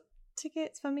just booked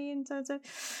tickets for me and so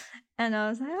and I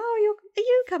was like, oh, are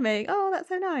you coming? Oh, that's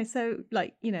so nice. So,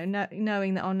 like, you know,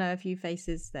 knowing that I'll know a few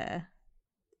faces there,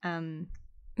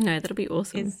 no, that'll be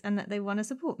awesome, and that they want to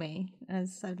support me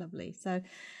is so lovely. So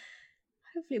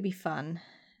hopefully it'll be fun.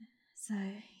 So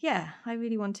yeah, I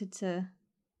really wanted to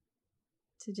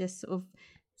just sort of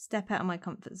step out of my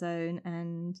comfort zone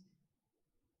and,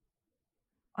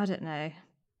 I don't know,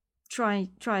 try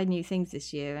new things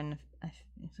this year, and I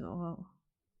thought, well,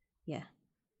 yeah,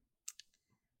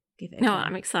 give it a go.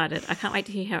 I'm excited. I can't wait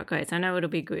to hear how it goes. I know it'll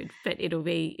be good, but it'll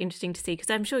be interesting to see, because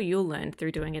I'm sure you'll learn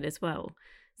through doing it as well.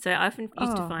 So I often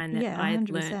used to find that I had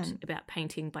learned about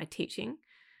painting by teaching.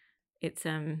 It's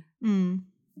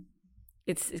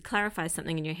it clarifies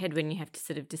something in your head when you have to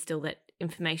sort of distill that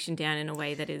information down in a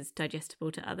way that is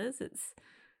digestible to others. It's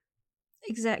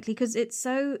exactly, because it's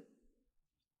so,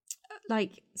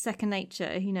 like, second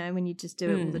nature, you know, when you just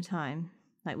do it all the time,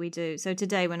 like we do. So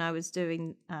today when I was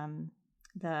doing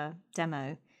the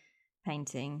demo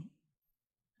painting,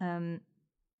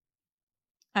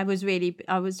 I was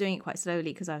doing it quite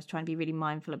slowly, because I was trying to be really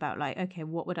mindful about, like, okay,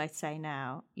 what would I say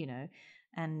now, you know,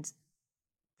 and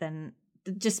then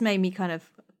it just made me kind of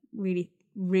really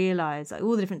realize, like,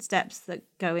 all the different steps that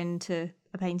go into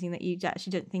a painting that you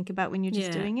actually don't think about when you're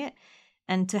just doing it.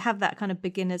 And to have that kind of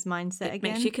beginner's mindset it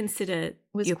makes you consider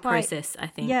your process, I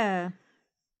think. Yeah.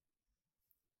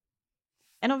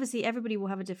 And obviously everybody will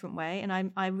have a different way.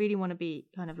 And I really want to be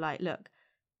kind of like, look,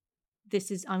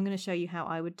 I'm going to show you how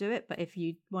I would do it. But if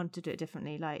you want to do it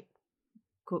differently, like,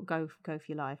 go for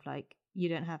your life. Like, you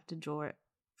don't have to draw it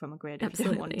from a grid if you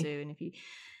don't want to. And if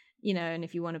you know, and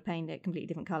if you want to paint it completely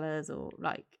different colors, or,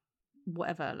 like,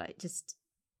 whatever, like, just,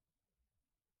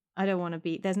 I don't want to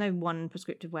be, there's no one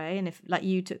prescriptive way. And if, like,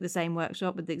 you took the same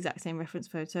workshop with the exact same reference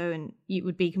photo, and it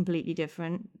would be completely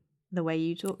different the way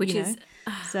you talk, which you is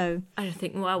know? So I don't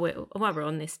think while we're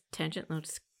on this tangent, I'll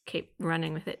just keep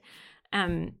running with it.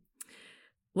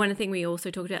 One thing we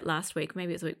also talked about last week,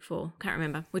 maybe it was the week before, can't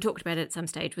remember, we talked about it at some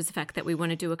stage, was the fact that we want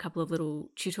to do a couple of little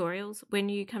tutorials when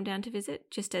you come down to visit,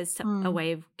 just as a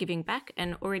way of giving back.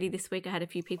 And already this week I had a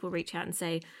few people reach out and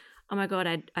say, oh my God,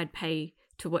 I'd pay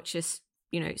to watch this,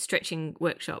 you know, stretching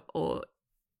workshop, or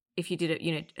if you did it,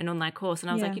 you know, an online course. And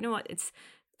I was like, you know what, it's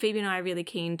Phoebe and I are really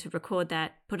keen to record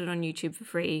that, put it on YouTube for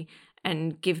free,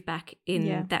 and give back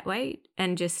in that way.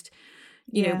 And just,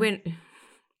 you know, when...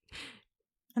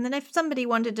 And then if somebody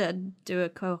wanted to do a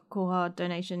core hard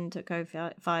donation to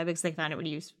Ko-Fi because they found it really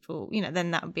useful, you know,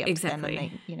 then that would be up to them, and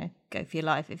they, you know, go for your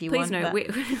life if you want. Please no,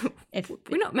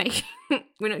 we're not making,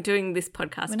 we're not doing this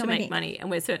podcast to make money,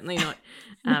 and we're certainly not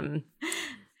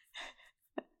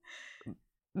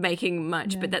making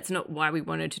much, but that's not why we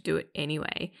wanted to do it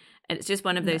anyway. And it's just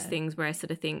one of those things where I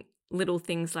sort of think little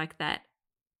things like that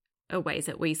are ways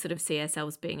that we sort of see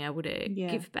ourselves being able to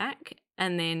give back.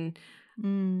 And then,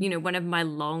 you know, one of my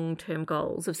long-term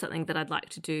goals of something that I'd like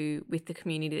to do with the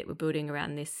community that we're building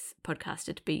around this podcast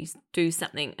is to do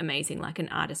something amazing, like an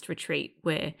artist retreat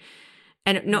where,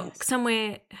 and not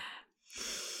somewhere,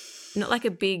 not like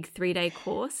a big 3-day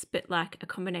course, but like a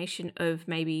combination of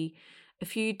maybe a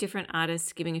few different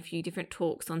artists giving a few different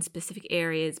talks on specific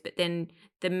areas, but then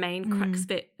the main crux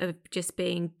bit of just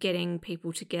being getting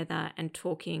people together and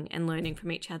talking and learning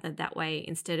from each other that way,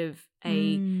 instead of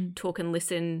a talk and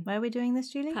listen. Where are we doing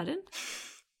this, Julie? Pardon?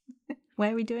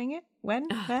 Where are we doing it? When?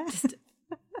 Where? Just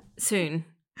soon.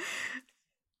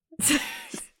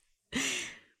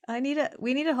 We need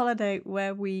a holiday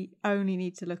where we only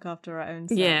need to look after our own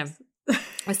selves. Yeah.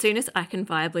 As soon as I can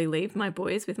viably leave my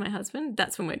boys with my husband,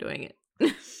 that's when we're doing it.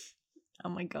 Oh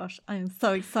my gosh, I am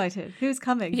so excited. Who's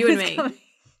coming? You and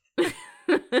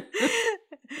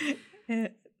me.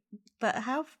 But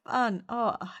how fun.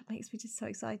 Oh, it makes me just so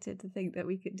excited to think that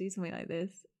we could do something like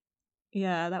this.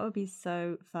 Yeah, that would be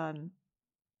so fun.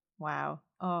 Wow.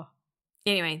 Oh.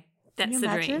 Anyway, that's the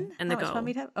dream and the goal.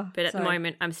 But at the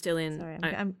moment, I'm still in. Sorry,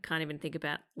 I can't even think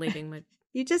about leaving my...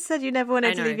 You just said you never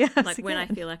wanted to leave your house like again. When I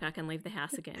feel like I can leave the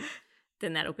house again,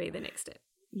 then that'll be the next step.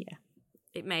 Yeah.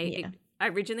 It may...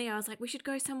 Originally, I was like, we should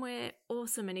go somewhere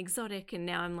awesome and exotic. And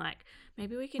now I'm like,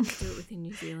 maybe we can just do it within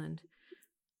New Zealand.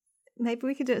 maybe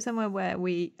we could do it somewhere where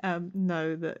we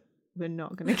know that we're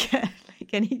not going to get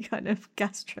like any kind of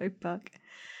gastro bug.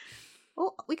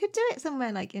 Or we could do it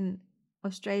somewhere like in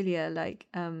Australia, like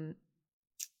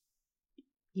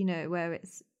you know,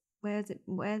 where's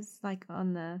like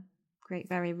on the Great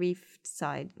Barrier Reef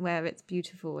side, where it's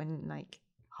beautiful and like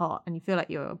hot, and you feel like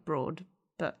you're abroad,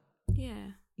 but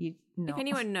yeah, you not. If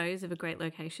anyone knows of a great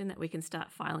location that we can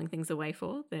start filing things away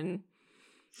for, then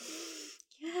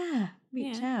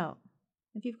reach out.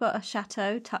 If you've got a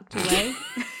chateau tucked away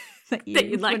that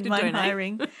you'd like to mind donate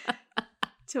hiring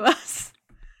to us.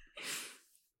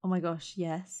 Oh my gosh,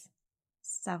 yes.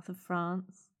 South of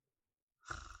France.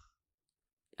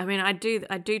 I mean, I'd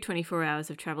do 24 hours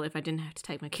of travel if I didn't have to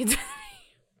take my kids with me.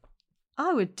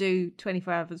 I would do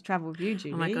 24 hours travel with you,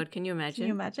 Julie. Oh my God, can you imagine? Can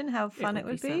you imagine how fun it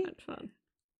would be? So much fun.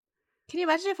 Can you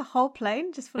imagine if a whole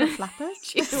plane just full of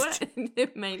flappers? You know what?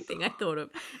 The main thing I thought of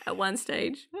at one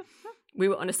stage, we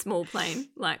were on a small plane,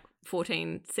 like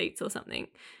 14 seats or something,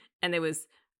 and there was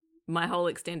my whole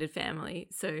extended family,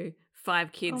 so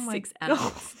 5 kids, 6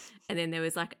 adults, and then there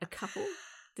was like a couple,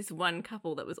 this one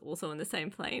couple that was also on the same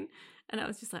plane, and I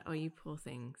was just like, oh, you poor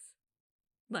things.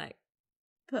 Like,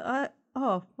 but I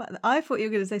thought you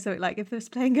were going to say something like, if this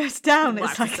plane goes down,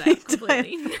 it's like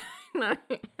completely. No.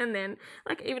 And then,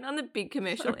 like, even on the big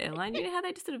commercial airline, you know how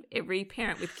they just sort of every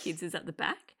parent with kids is at the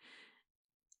back?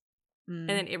 And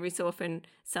then every so often,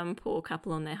 some poor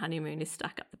couple on their honeymoon is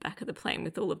stuck up the back of the plane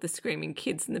with all of the screaming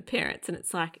kids and the parents. And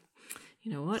it's like,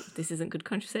 you know what? If this isn't good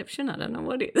contraception, I don't know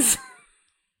what is.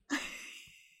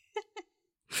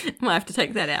 Might have to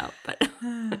take that out, but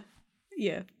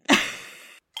yeah.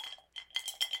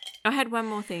 I had one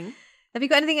more thing. Have you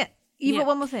got anything? You've got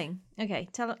one more thing. Okay,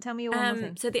 tell me your one more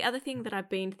thing. So the other thing that I've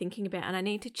been thinking about, and I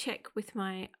need to check with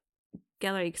my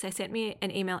gallery because they sent me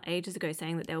an email ages ago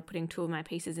saying that they were putting 2 of my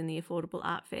pieces in the affordable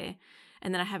art fair,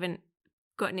 and then I haven't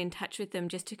gotten in touch with them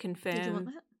just to confirm Did you want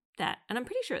that? And I'm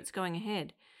pretty sure it's going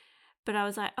ahead. But I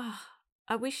was like, oh,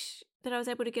 I wish that I was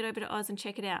able to get over to Oz and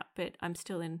check it out, but I'm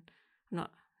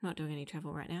not doing any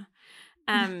travel right now.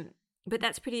 But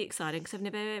that's pretty exciting because I've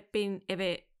never been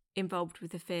ever involved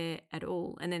with the fair at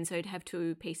all, and then so to have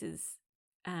 2 pieces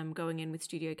going in with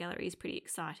Studio Gallery is pretty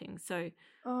exciting. So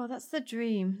that's the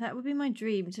dream. That would be my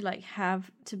dream, to like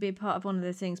have to be a part of one of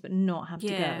those things but not have to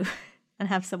go and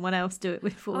have someone else do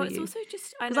it for you. It's also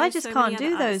just because I just can't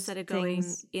do those that are going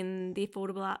in the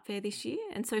affordable art fair this year,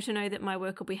 and so to know that my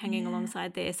work will be hanging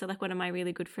alongside there. So like one of my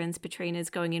really good friends, Petrina's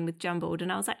going in with Jumbled,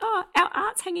 and I was like, oh, our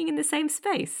art's hanging in the same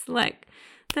space. Like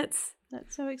that's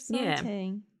so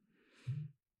exciting.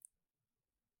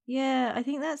 Yeah, I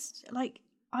think that's like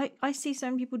I see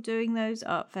so many people doing those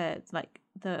art fairs, like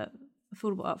the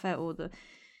affordable art fair or the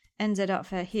NZ art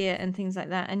fair here and things like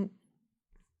that. And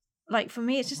like for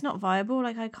me, it's just not viable.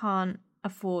 Like I can't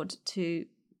afford to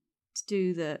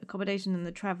do the accommodation and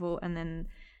the travel, and then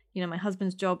you know my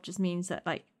husband's job just means that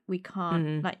like we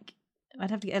can't like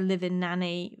I'd have to get a live-in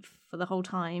nanny for the whole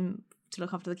time to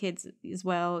look after the kids as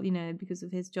well, you know, because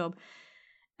of his job,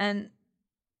 and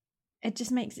it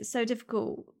just makes it so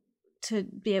difficult to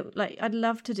be able, like, I'd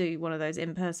love to do one of those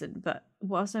in person, but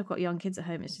whilst I've got young kids at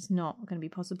home, it's just not going to be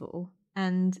possible.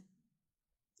 And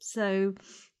so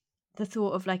the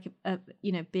thought of like,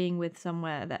 you know, being with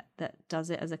somewhere that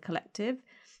does it as a collective,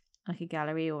 like a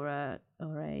gallery or a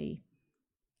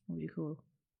what do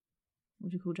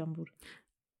you call Jumbled?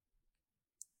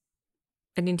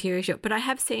 An interior shop. But I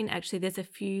have seen actually there's a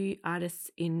few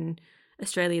artists in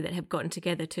Australia that have gotten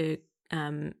together to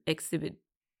exhibit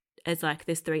as like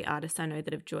there's 3 artists I know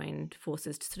that have joined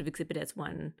forces to sort of exhibit as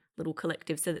one little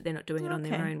collective so that they're not doing it on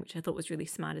their own, which I thought was really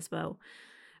smart as well.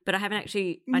 But I haven't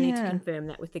actually, I need to confirm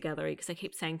that with the gallery because I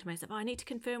keep saying to myself, I need to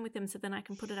confirm with them so then I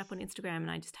can put it up on Instagram,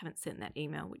 and I just haven't sent that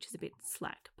email, which is a bit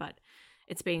slack, but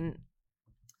it's been...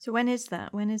 So when is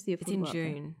that? When is the affordable? It's in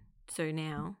June. So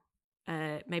now,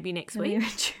 maybe next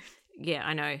week. Yeah,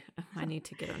 I know. I need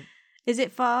to get on. Is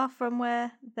it far from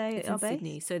where they are in based?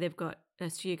 Sydney. So they've got,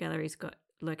 Studio Gallery's got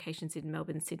locations in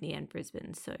Melbourne, Sydney and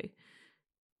Brisbane. So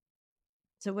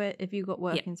where, if you got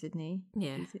work in Sydney?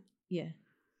 Yeah. Yeah.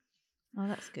 Oh,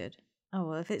 that's good. Oh,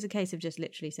 well, if it's a case of just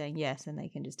literally saying yes and they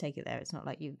can just take it there, it's not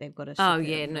like they've got to... Oh,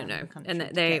 yeah, no. And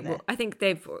I think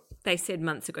they said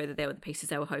months ago that they were the pieces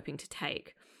they were hoping to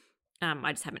take.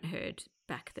 I just haven't heard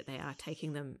back that they are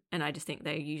taking them. And I just think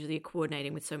they usually are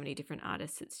coordinating with so many different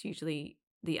artists. It's usually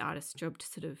the artist's job to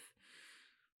sort of...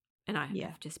 And I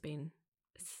have just been...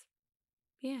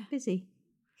 busy.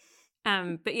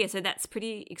 But yeah, so that's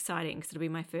pretty exciting because it'll be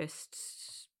my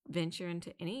first venture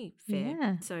into any fair.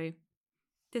 Yeah. So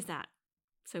there's that.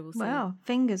 So we'll see. Wow,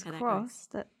 fingers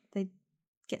crossed that they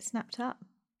get snapped up.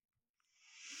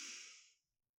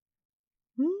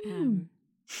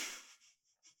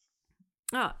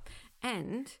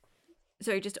 And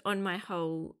so just on my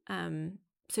whole,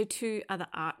 so two other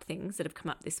art things that have come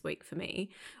up this week for me.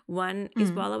 One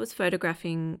is while I was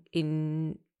photographing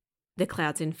in the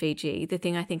clouds in Fiji, the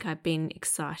thing I think I've been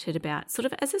excited about sort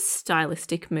of as a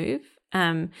stylistic move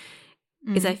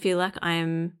is I feel like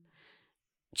I'm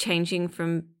changing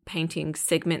from painting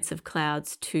segments of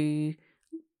clouds to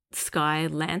sky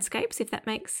landscapes, if that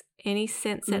makes any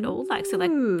sense at all. Like, so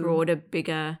like broader,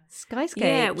 bigger skyscapes.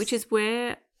 Yeah, which is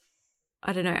where,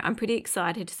 I don't know, I'm pretty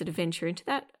excited to sort of venture into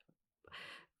that.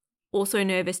 Also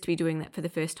nervous to be doing that for the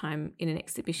first time in an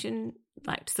exhibition,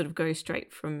 like to sort of go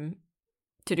straight from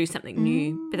to do something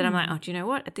new. But then I'm like, oh, do you know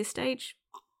what? At this stage,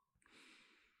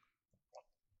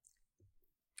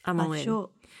 I'm all in. Sure.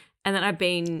 And then I've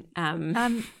been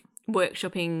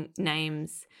workshopping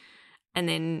names, and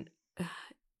then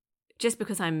just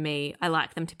because I'm me, I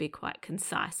like them to be quite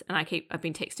concise. And I've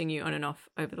been texting you on and off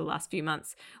over the last few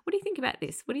months. What do you think about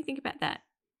this? What do you think about that?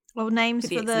 Well, names for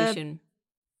the exhibition.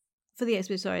 For the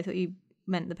exhibition, sorry, I thought you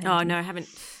meant the painting. Oh, no, I haven't.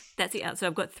 That's it. So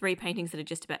I've got 3 paintings that are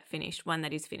just about finished, one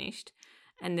that is finished.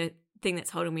 And the thing that's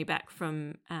holding me back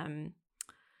from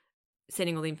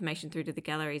sending all the information through to the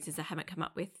galleries is I haven't come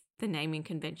up with the naming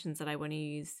conventions that I want to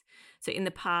use. So in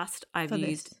the past, I've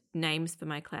used names for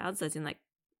my clouds, as in like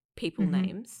people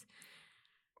names.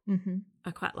 Mm-hmm.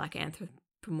 I quite like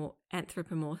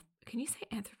anthropomorph. Can you say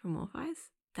anthropomorphize?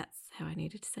 That's how I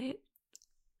needed to say it.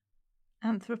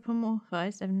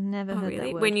 Anthropomorphized? I've never heard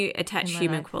that word. When you attach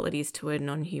human qualities to a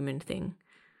non-human thing.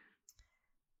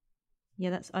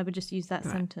 Yeah, I would just use that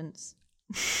sentence.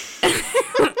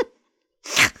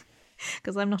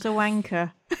 Because I'm not a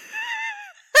wanker.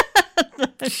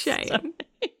 Shame.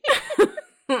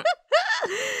 What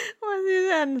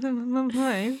is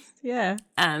anthropomorphized? Yeah.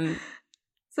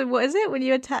 So what is it when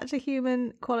you attach a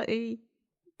human quality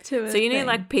to a So you know, thing?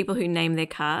 like people who name their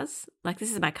cars, like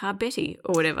this is my car Betty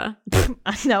or whatever.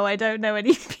 No, I don't know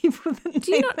any people that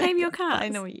Do you not name your cars? I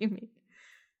know what you mean.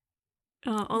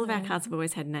 Oh, all of our cars have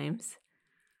always had names.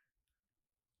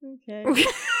 Okay.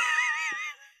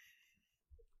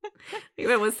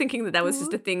 I was thinking that was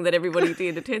just a thing that everybody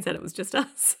did. It turns out it was just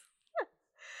us.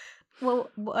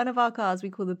 Well, one of our cars we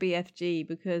call the BFG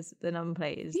because the number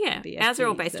plate is BFG. Ours are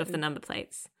all based off the number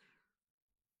plates.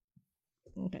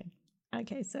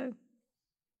 Okay, so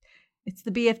it's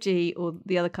the BFG or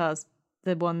the other car's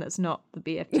the one that's not the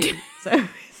BFG. So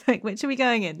it's like, which are we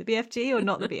going in? The BFG or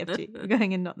not the BFG? We're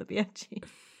going in not the BFG.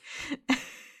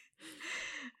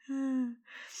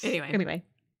 Anyway,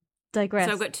 digress.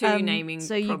 So I've got 2 naming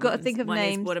So you've got to think of One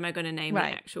names. is what am I going to name the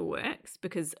actual works?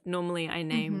 Because normally I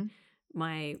name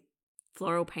my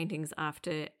floral paintings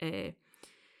after a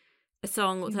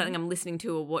song or something I'm listening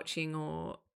to or watching,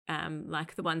 or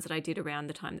like the ones that I did around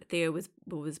the time that Theo was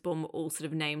born were all sort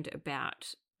of named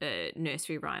about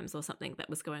nursery rhymes or something that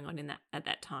was going on in that at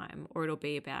that time, or it'll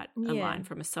be about a line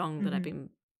from a song that I've been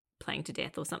playing to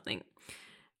death or something.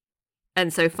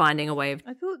 And so finding a way of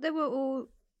I thought they were all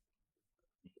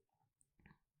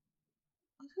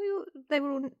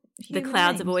human the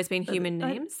clouds names. have always been human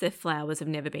names. The flowers have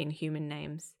never been human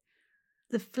names.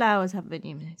 The flowers haven't been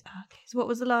human names. Okay. So what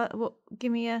was the last?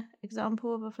 Give me a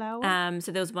example of a flower.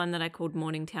 So there was one that I called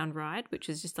Morningtown Ride, which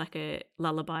is just like a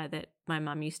lullaby that my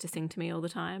mum used to sing to me all the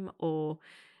time. Or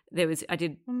I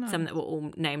did some that were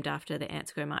all named after the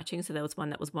ants go marching. So there was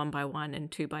one that was 1 by 1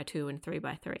 and 2 by 2 and 3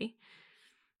 by 3.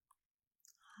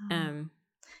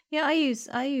 Yeah, I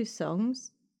use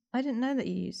songs. I didn't know that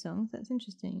you use songs. That's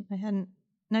interesting. I hadn't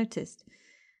noticed.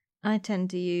 I tend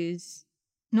to use,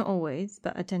 not always,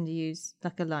 but I tend to use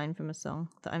like a line from a song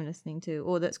that I'm listening to,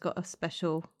 or that's got a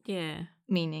special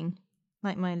meaning.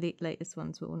 Like my latest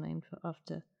ones were all named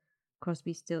after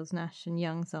Crosby, Stills, Nash and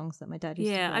Young songs that my dad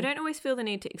used to play. I don't always feel the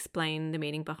need to explain the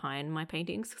meaning behind my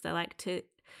paintings because I like to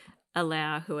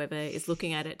allow whoever is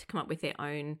looking at it to come up with their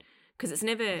own, because it's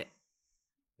never...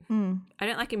 I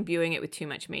don't like imbuing it with too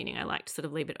much meaning. I like to sort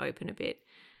of leave it open a bit.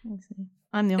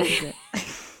 I'm the opposite.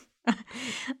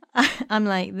 I'm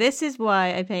like, this is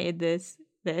why I painted this,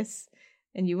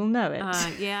 and you will know it.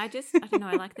 I don't know.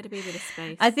 I like there to be a bit of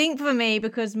space. I think for me,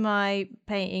 because my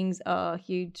paintings are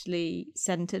hugely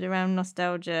centered around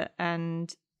nostalgia,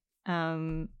 and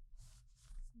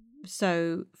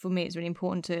so for me, it's really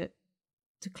important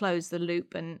to close the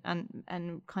loop and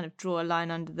kind of draw a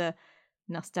line under the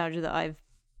nostalgia that I've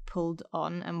pulled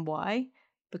on and why,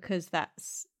 because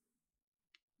that's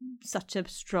such a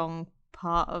strong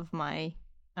part of my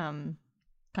kind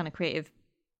of creative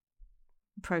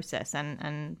process,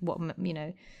 and what, you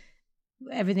know,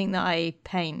 everything that I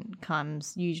paint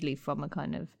comes usually from a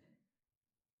kind of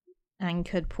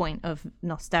anchored point of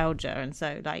nostalgia. And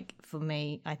so, like, for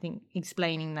me, I think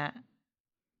explaining that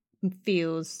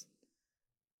feels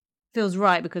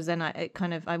right, because then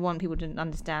I want people to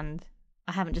understand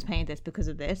I haven't just painted this because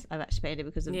of this. I've actually painted it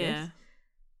because of this.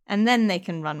 And then they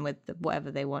can run with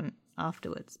whatever they want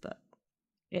afterwards. But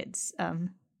it's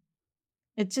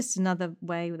just another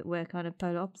way that we're kind of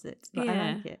polar opposites. But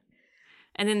I like it.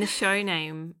 And then the show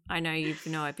name, I know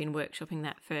I've been workshopping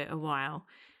that for a while.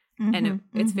 And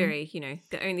it's very,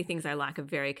 the only things I like are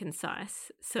very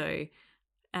concise. So,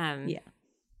 yeah.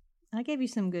 I gave you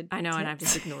some good I know, tips and I've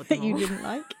just ignored them that you all. didn't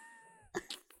like.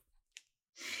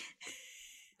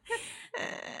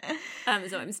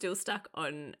 So I'm still stuck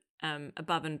on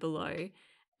above and below.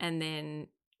 And then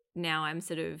now I'm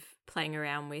sort of playing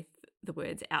around with the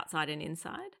words outside and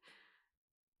inside.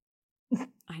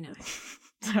 I know.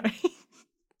 Sorry.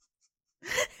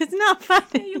 It's not funny.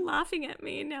 Yeah, you're laughing at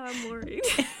me and now I'm worried.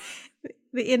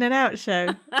 The in and out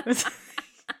show.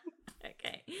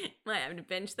 Okay. Might have to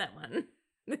bench that one.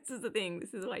 This is the thing.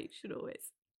 This is why you should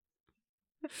always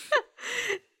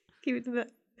keep it to the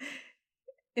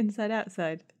inside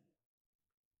outside.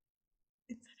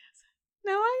 Inside outside.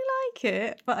 No, I like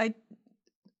it, but I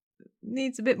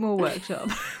needs a bit more workshop.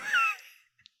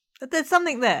 But there's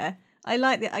something there. I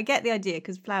get the idea,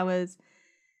 because flowers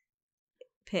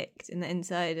picked in the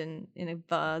inside and in a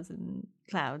vase and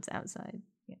clouds outside.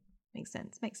 Yeah, makes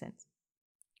sense.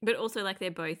 But also, like,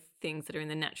 they're both things that are in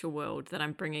the natural world that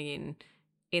I'm bringing in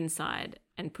inside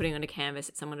and putting on a canvas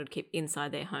that someone would keep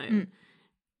inside their home.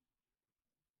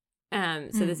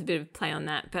 So there's a bit of play on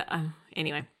that. But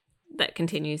anyway, that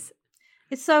continues.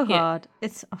 It's so hard.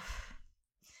 It's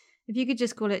if you could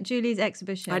just call it Julie's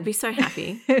exhibition. I'd be so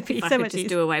happy It'd be if so I could much just easier.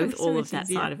 do away It'd with be so all much of that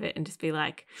easier. side of it and just be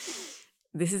like,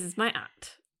 this is my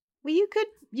art. Well, you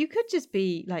could just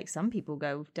be like some people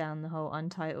go down the whole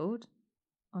untitled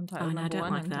no, number I don't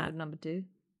one, like untitled that. number two.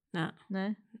 No.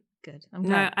 Good. I'm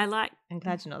glad. No, I'm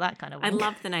glad you're not that kind of I one.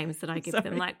 love the names that I give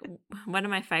them. Like, one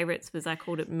of my favourites was, I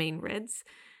called it Mean Reds.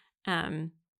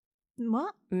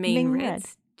 What? Mean Red.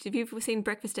 Reds. Have you ever seen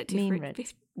Breakfast at Mean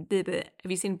Tiffany's? Reds.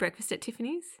 Have you seen Breakfast at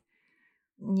Tiffany's?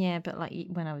 Yeah, but like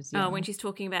when I was young. Oh, when she's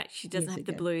talking about she doesn't Years have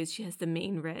the ago. blues, she has the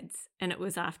mean reds. And it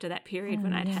was after that period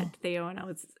when I'd had Theo and I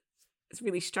was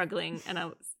really struggling, and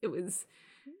it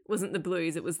wasn't the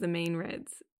blues, it was the mean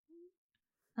reds.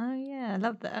 Oh yeah, I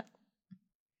love that.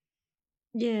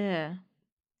 Yeah.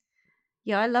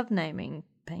 Yeah, I love naming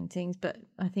paintings, but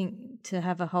I think to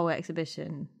have a whole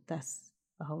exhibition, that's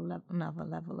a whole another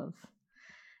level of.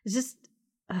 It's just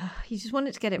you just want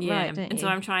it to get it right, don't you? And so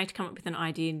I'm trying to come up with an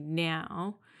idea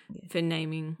now for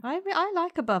naming. I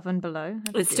like above and below.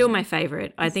 It's still my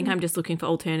favourite. I think I'm just looking for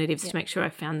alternatives to make sure I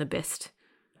found the best.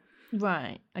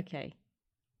 Right. Okay.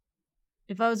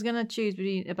 If I was gonna choose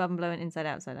between above and below and inside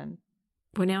outside,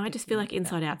 Well, now I just feel like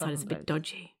inside outside is a bit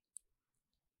dodgy.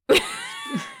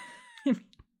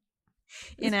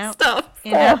 in out, Stop.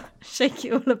 in out, shake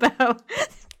it all about.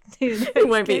 It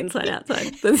won't be inside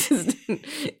outside. This is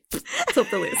it's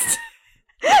off the list.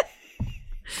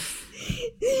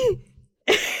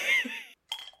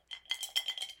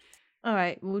 All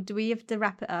right. Well, do we have to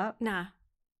wrap it up? Nah.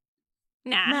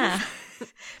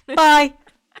 Bye.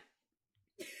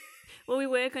 Well, we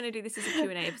were going to do this as a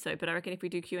Q&A episode, but I reckon if we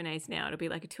do Q&As now, it'll be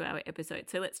like a 2-hour episode.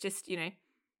 So let's just,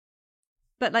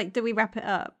 But like, do we wrap it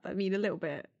up? I mean, a little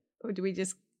bit, or do we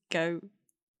just go?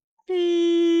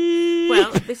 Beep?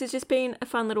 Well, this has just been a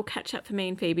fun little catch up for me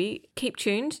and Phoebe. Keep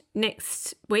tuned.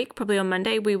 Next week, probably on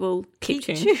Monday, we will keep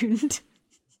tuned.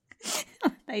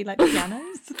 They like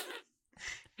pianos.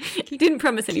 Didn't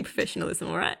promise any professionalism,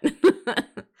 all right?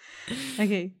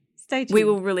 Okay, stay tuned. We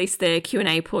will release the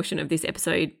Q&A portion of this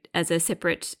episode as a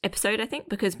separate episode, I think,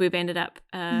 because we've ended up,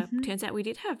 turns out we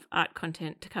did have art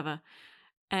content to cover.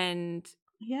 And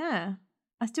yeah,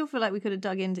 I still feel like we could have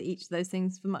dug into each of those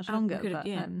things for much longer.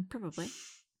 But, probably.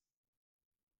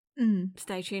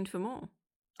 Stay tuned for more.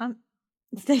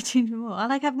 Stay tuned for more.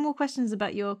 I have more questions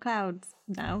about your clouds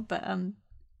now, but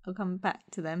I'll come back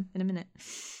to them in a minute.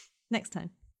 Next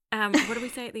time. What do we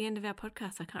say at the end of our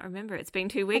podcast? I can't remember. It's been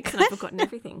 2 weeks and I've forgotten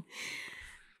everything.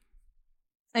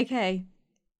 Okay.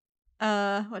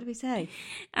 What do we say?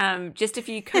 Just a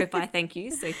few Ko-Fi thank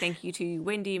yous. So thank you to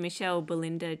Wendy, Michelle,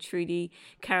 Belinda, Trudy,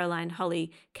 Caroline,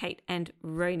 Holly, Kate and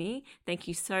Roni. Thank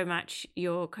you so much.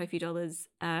 Your Ko-Fi dollars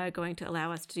are going to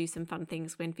allow us to do some fun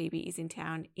things when Phoebe is in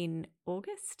town in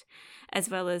August, as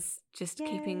well as just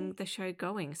keeping the show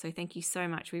going. So thank you so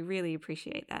much. We really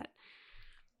appreciate that.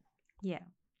 Yeah.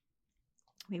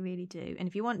 We really do. And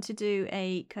if you want to do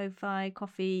a Ko-Fi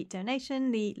coffee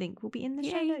donation, the link will be in the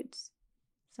show notes.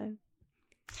 So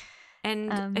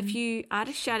And a few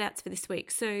artist shout-outs for this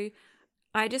week. So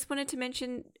I just wanted to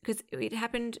mention, because it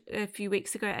happened a few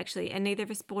weeks ago actually, and neither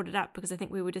of us brought it up because I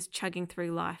think we were just chugging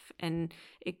through life and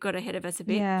it got ahead of us a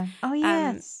bit. Yeah. Oh,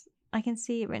 yes. I can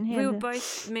see it written here. We were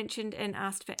both mentioned and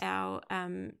asked for our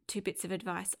 2 bits of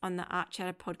advice on the Art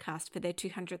Chatter podcast for their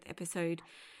 200th episode.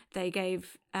 They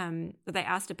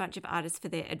asked a bunch of artists for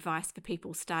their advice for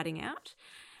people starting out.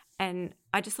 And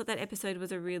I just thought that episode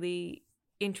was a really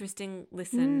interesting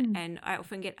listen. And I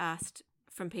often get asked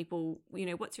from people,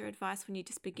 what's your advice when you're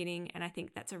just beginning? And I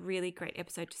think that's a really great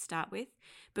episode to start with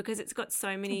because it's got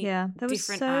so many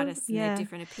different artists and their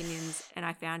different opinions. And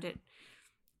I found it,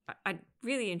 I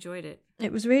really enjoyed it.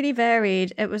 It was really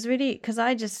varied. It was really, because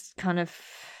I just kind of,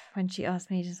 when she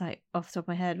asked me, just like off the top of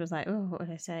my head, was like, oh, what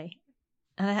would I say?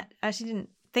 And I actually didn't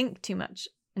think too much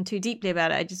and too deeply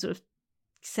about it. I just sort of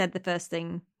said the first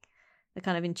thing, the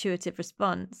kind of intuitive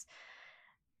response.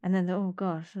 And then, oh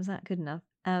gosh, was that good enough?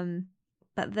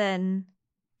 But then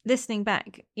listening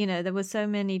back, there were so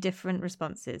many different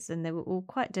responses and they were all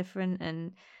quite different.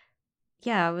 And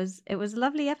yeah, it was a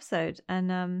lovely episode.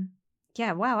 And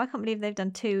yeah, wow, I can't believe they've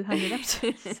done 200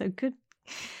 episodes. So good.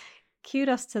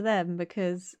 Kudos to them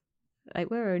because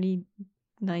we're only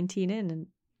 19 in and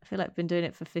I feel like I've been doing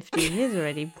it for 15 years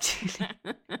already.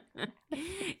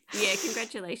 Yeah,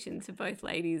 congratulations to both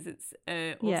ladies. It's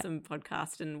an awesome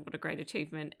podcast and what a great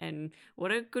achievement and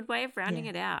what a good way of rounding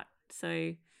it out.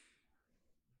 So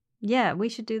yeah, we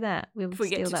should do that. If we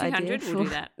get to 200, we'll do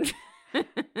that.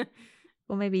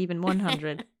 Or maybe even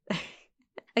 100.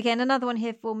 Again, another one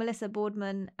here for Melissa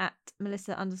Boardman at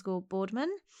Melissa_Boardman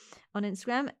on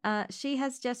Instagram. She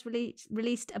has just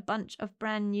released a bunch of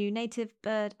brand new native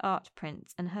bird art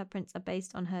prints, and her prints are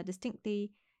based on her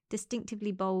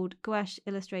distinctively bold gouache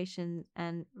illustrations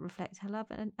and reflect her love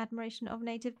and admiration of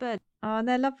native birds. Oh, and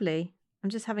they're lovely. I'm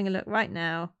just having a look right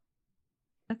now.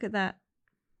 Look at that.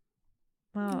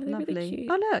 Oh, lovely. Really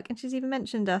cute. Oh, look, and she's even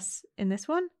mentioned us in this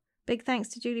one. Big thanks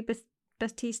to Julie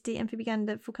Battisti and Phoebe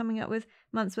Gander for coming up with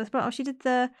months worth. Oh, she did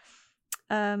the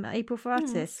April for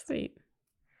Artists. Sweet.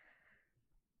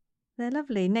 They're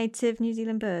lovely. Native New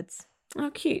Zealand birds. Oh,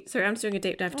 cute. Sorry, I'm just doing a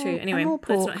deep dive too. Anyway,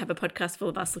 let's not have a podcast full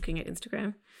of us looking at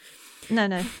Instagram.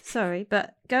 No, sorry.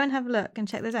 But go and have a look and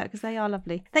check those out because they are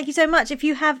lovely. Thank you so much. If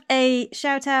you have a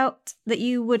shout out that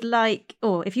you would like,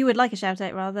 or if you would like a shout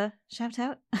out rather, shout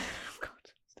out? Oh, God.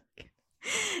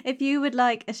 If you would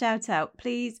like a shout out,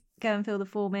 please go and fill the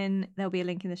form in. There'll be a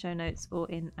link in the show notes or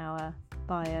in our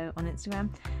bio on Instagram.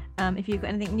 If you've got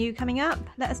anything new coming up,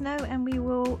 let us know and we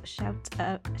will shout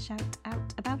out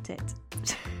about it.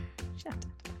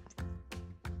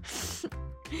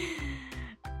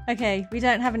 Okay, we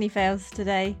don't have any fails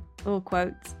today or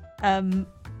quotes, and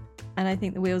I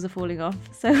think the wheels are falling off,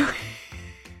 so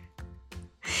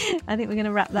I think we're going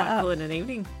to wrap that up. Call it an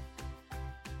evening.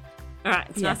 All right,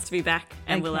 it's nice to be back,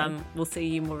 and we'll see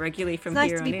you more regularly from here on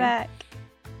in. Nice to be back.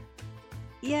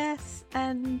 Yes,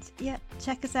 and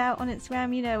check us out on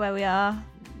Instagram. You know where we are.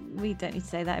 We don't need to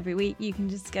say that every week. You can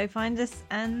just go find us,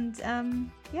 and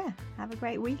have a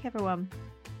great week, everyone.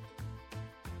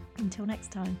 Until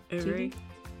next time.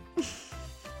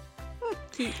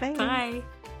 Keep failing. Bye.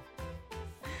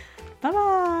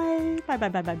 Bye.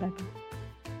 Bye.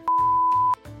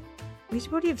 We should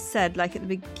probably have said, like at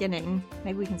the beginning,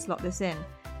 maybe we can slot this in.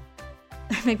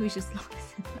 Maybe we should slot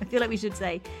this in. I feel like we should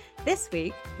say, this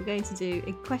week we're going to do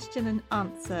a question and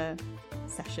answer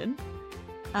session.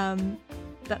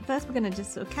 But first we're going to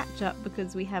just sort of catch up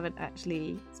because we haven't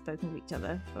actually spoken to each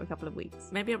other for a couple of weeks.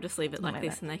 Maybe I'll just leave it like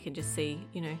this and they can just see,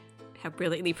 how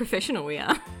brilliantly professional we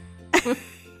are.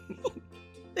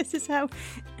 This is how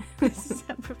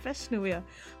professional we are.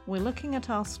 We're looking at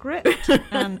our script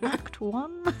and Act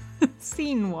 1,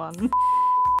 Scene 1.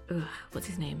 Ugh, what's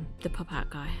his name? The pop art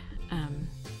guy.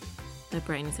 My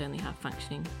brain is only half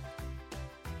functioning.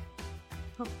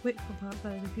 Which pop art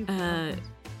guy?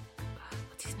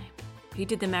 What's his name? He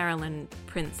did the Marilyn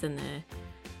Prince and the...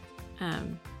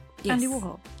 yes. Andy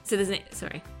Warhol. So there's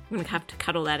sorry, I'm going to have to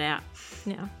cut all that out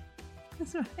now.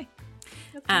 That's right.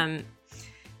 Okay.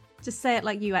 Just say it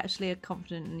like you actually are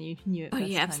confident and you knew it. Oh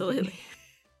yeah, absolutely.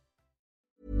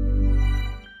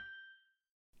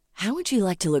 How would you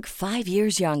like to look 5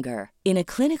 years younger? In a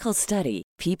clinical study,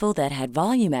 people that had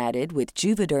volume added with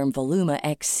Juvederm Voluma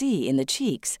XC in the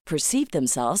cheeks perceived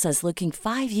themselves as looking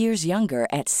 5 years younger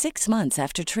at 6 months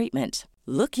after treatment.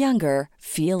 Look younger,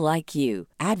 feel like you.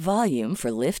 Add volume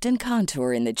for lift and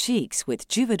contour in the cheeks with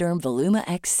Juvederm Voluma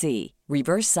XC.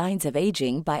 Reverse signs of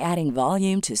aging by adding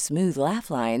volume to smooth laugh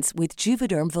lines with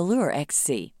Juvederm Volure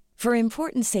XC. For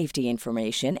important safety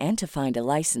information and to find a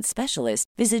licensed specialist,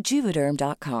 visit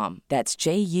Juvederm.com. That's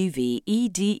JUVEDERM.com.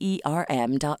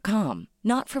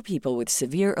 Not for people with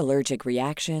severe allergic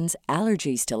reactions,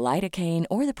 allergies to lidocaine,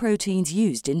 or the proteins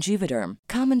used in Juvederm.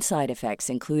 Common side effects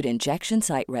include injection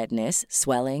site redness,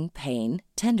 swelling, pain,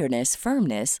 tenderness,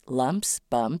 firmness, lumps,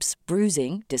 bumps,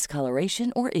 bruising,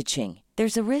 discoloration, or itching.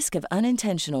 There's a risk of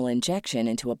unintentional injection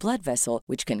into a blood vessel,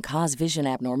 which can cause vision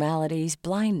abnormalities,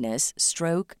 blindness,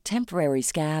 stroke, temporary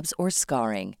scabs, or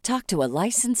scarring. Talk to a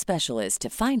licensed specialist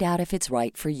to find out if it's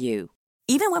right for you.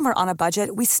 Even when we're on a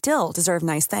budget, we still deserve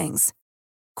nice things.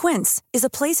 Quince is a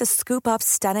place to scoop up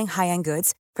stunning high-end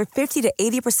goods for 50 to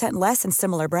 80% less than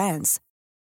similar brands.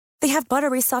 They have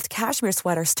buttery soft cashmere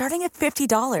sweaters starting at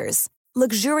 $50,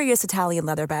 luxurious Italian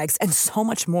leather bags, and so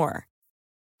much more.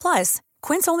 Plus,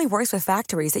 Quince only works with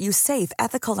factories that use safe,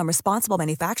 ethical, and responsible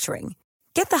manufacturing.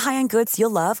 Get the high-end goods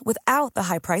you'll love without the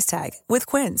high price tag with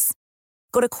Quince.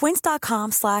 Go to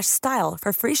quince.com/style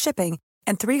for free shipping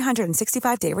and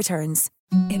 365-day returns.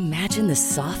 Imagine the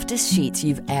softest sheets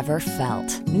you've ever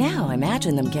felt. Now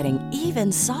imagine them getting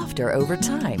even softer over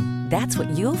time. That's what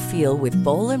you'll feel with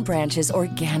Boll & Branch's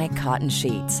organic cotton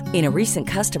sheets. In a recent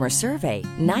customer survey,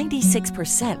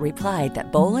 96% replied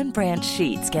that Boll & Branch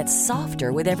sheets get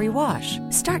softer with every wash.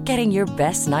 Start getting your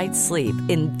best night's sleep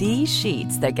in these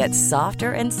sheets that get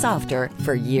softer and softer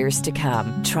for years to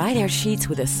come. Try their sheets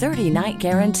with a 30-night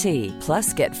guarantee.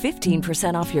 Plus, get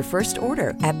 15% off your first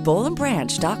order at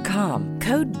bollandbranch.com.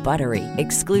 Code BUTTERY.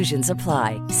 Exclusions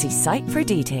apply. See site for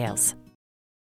details.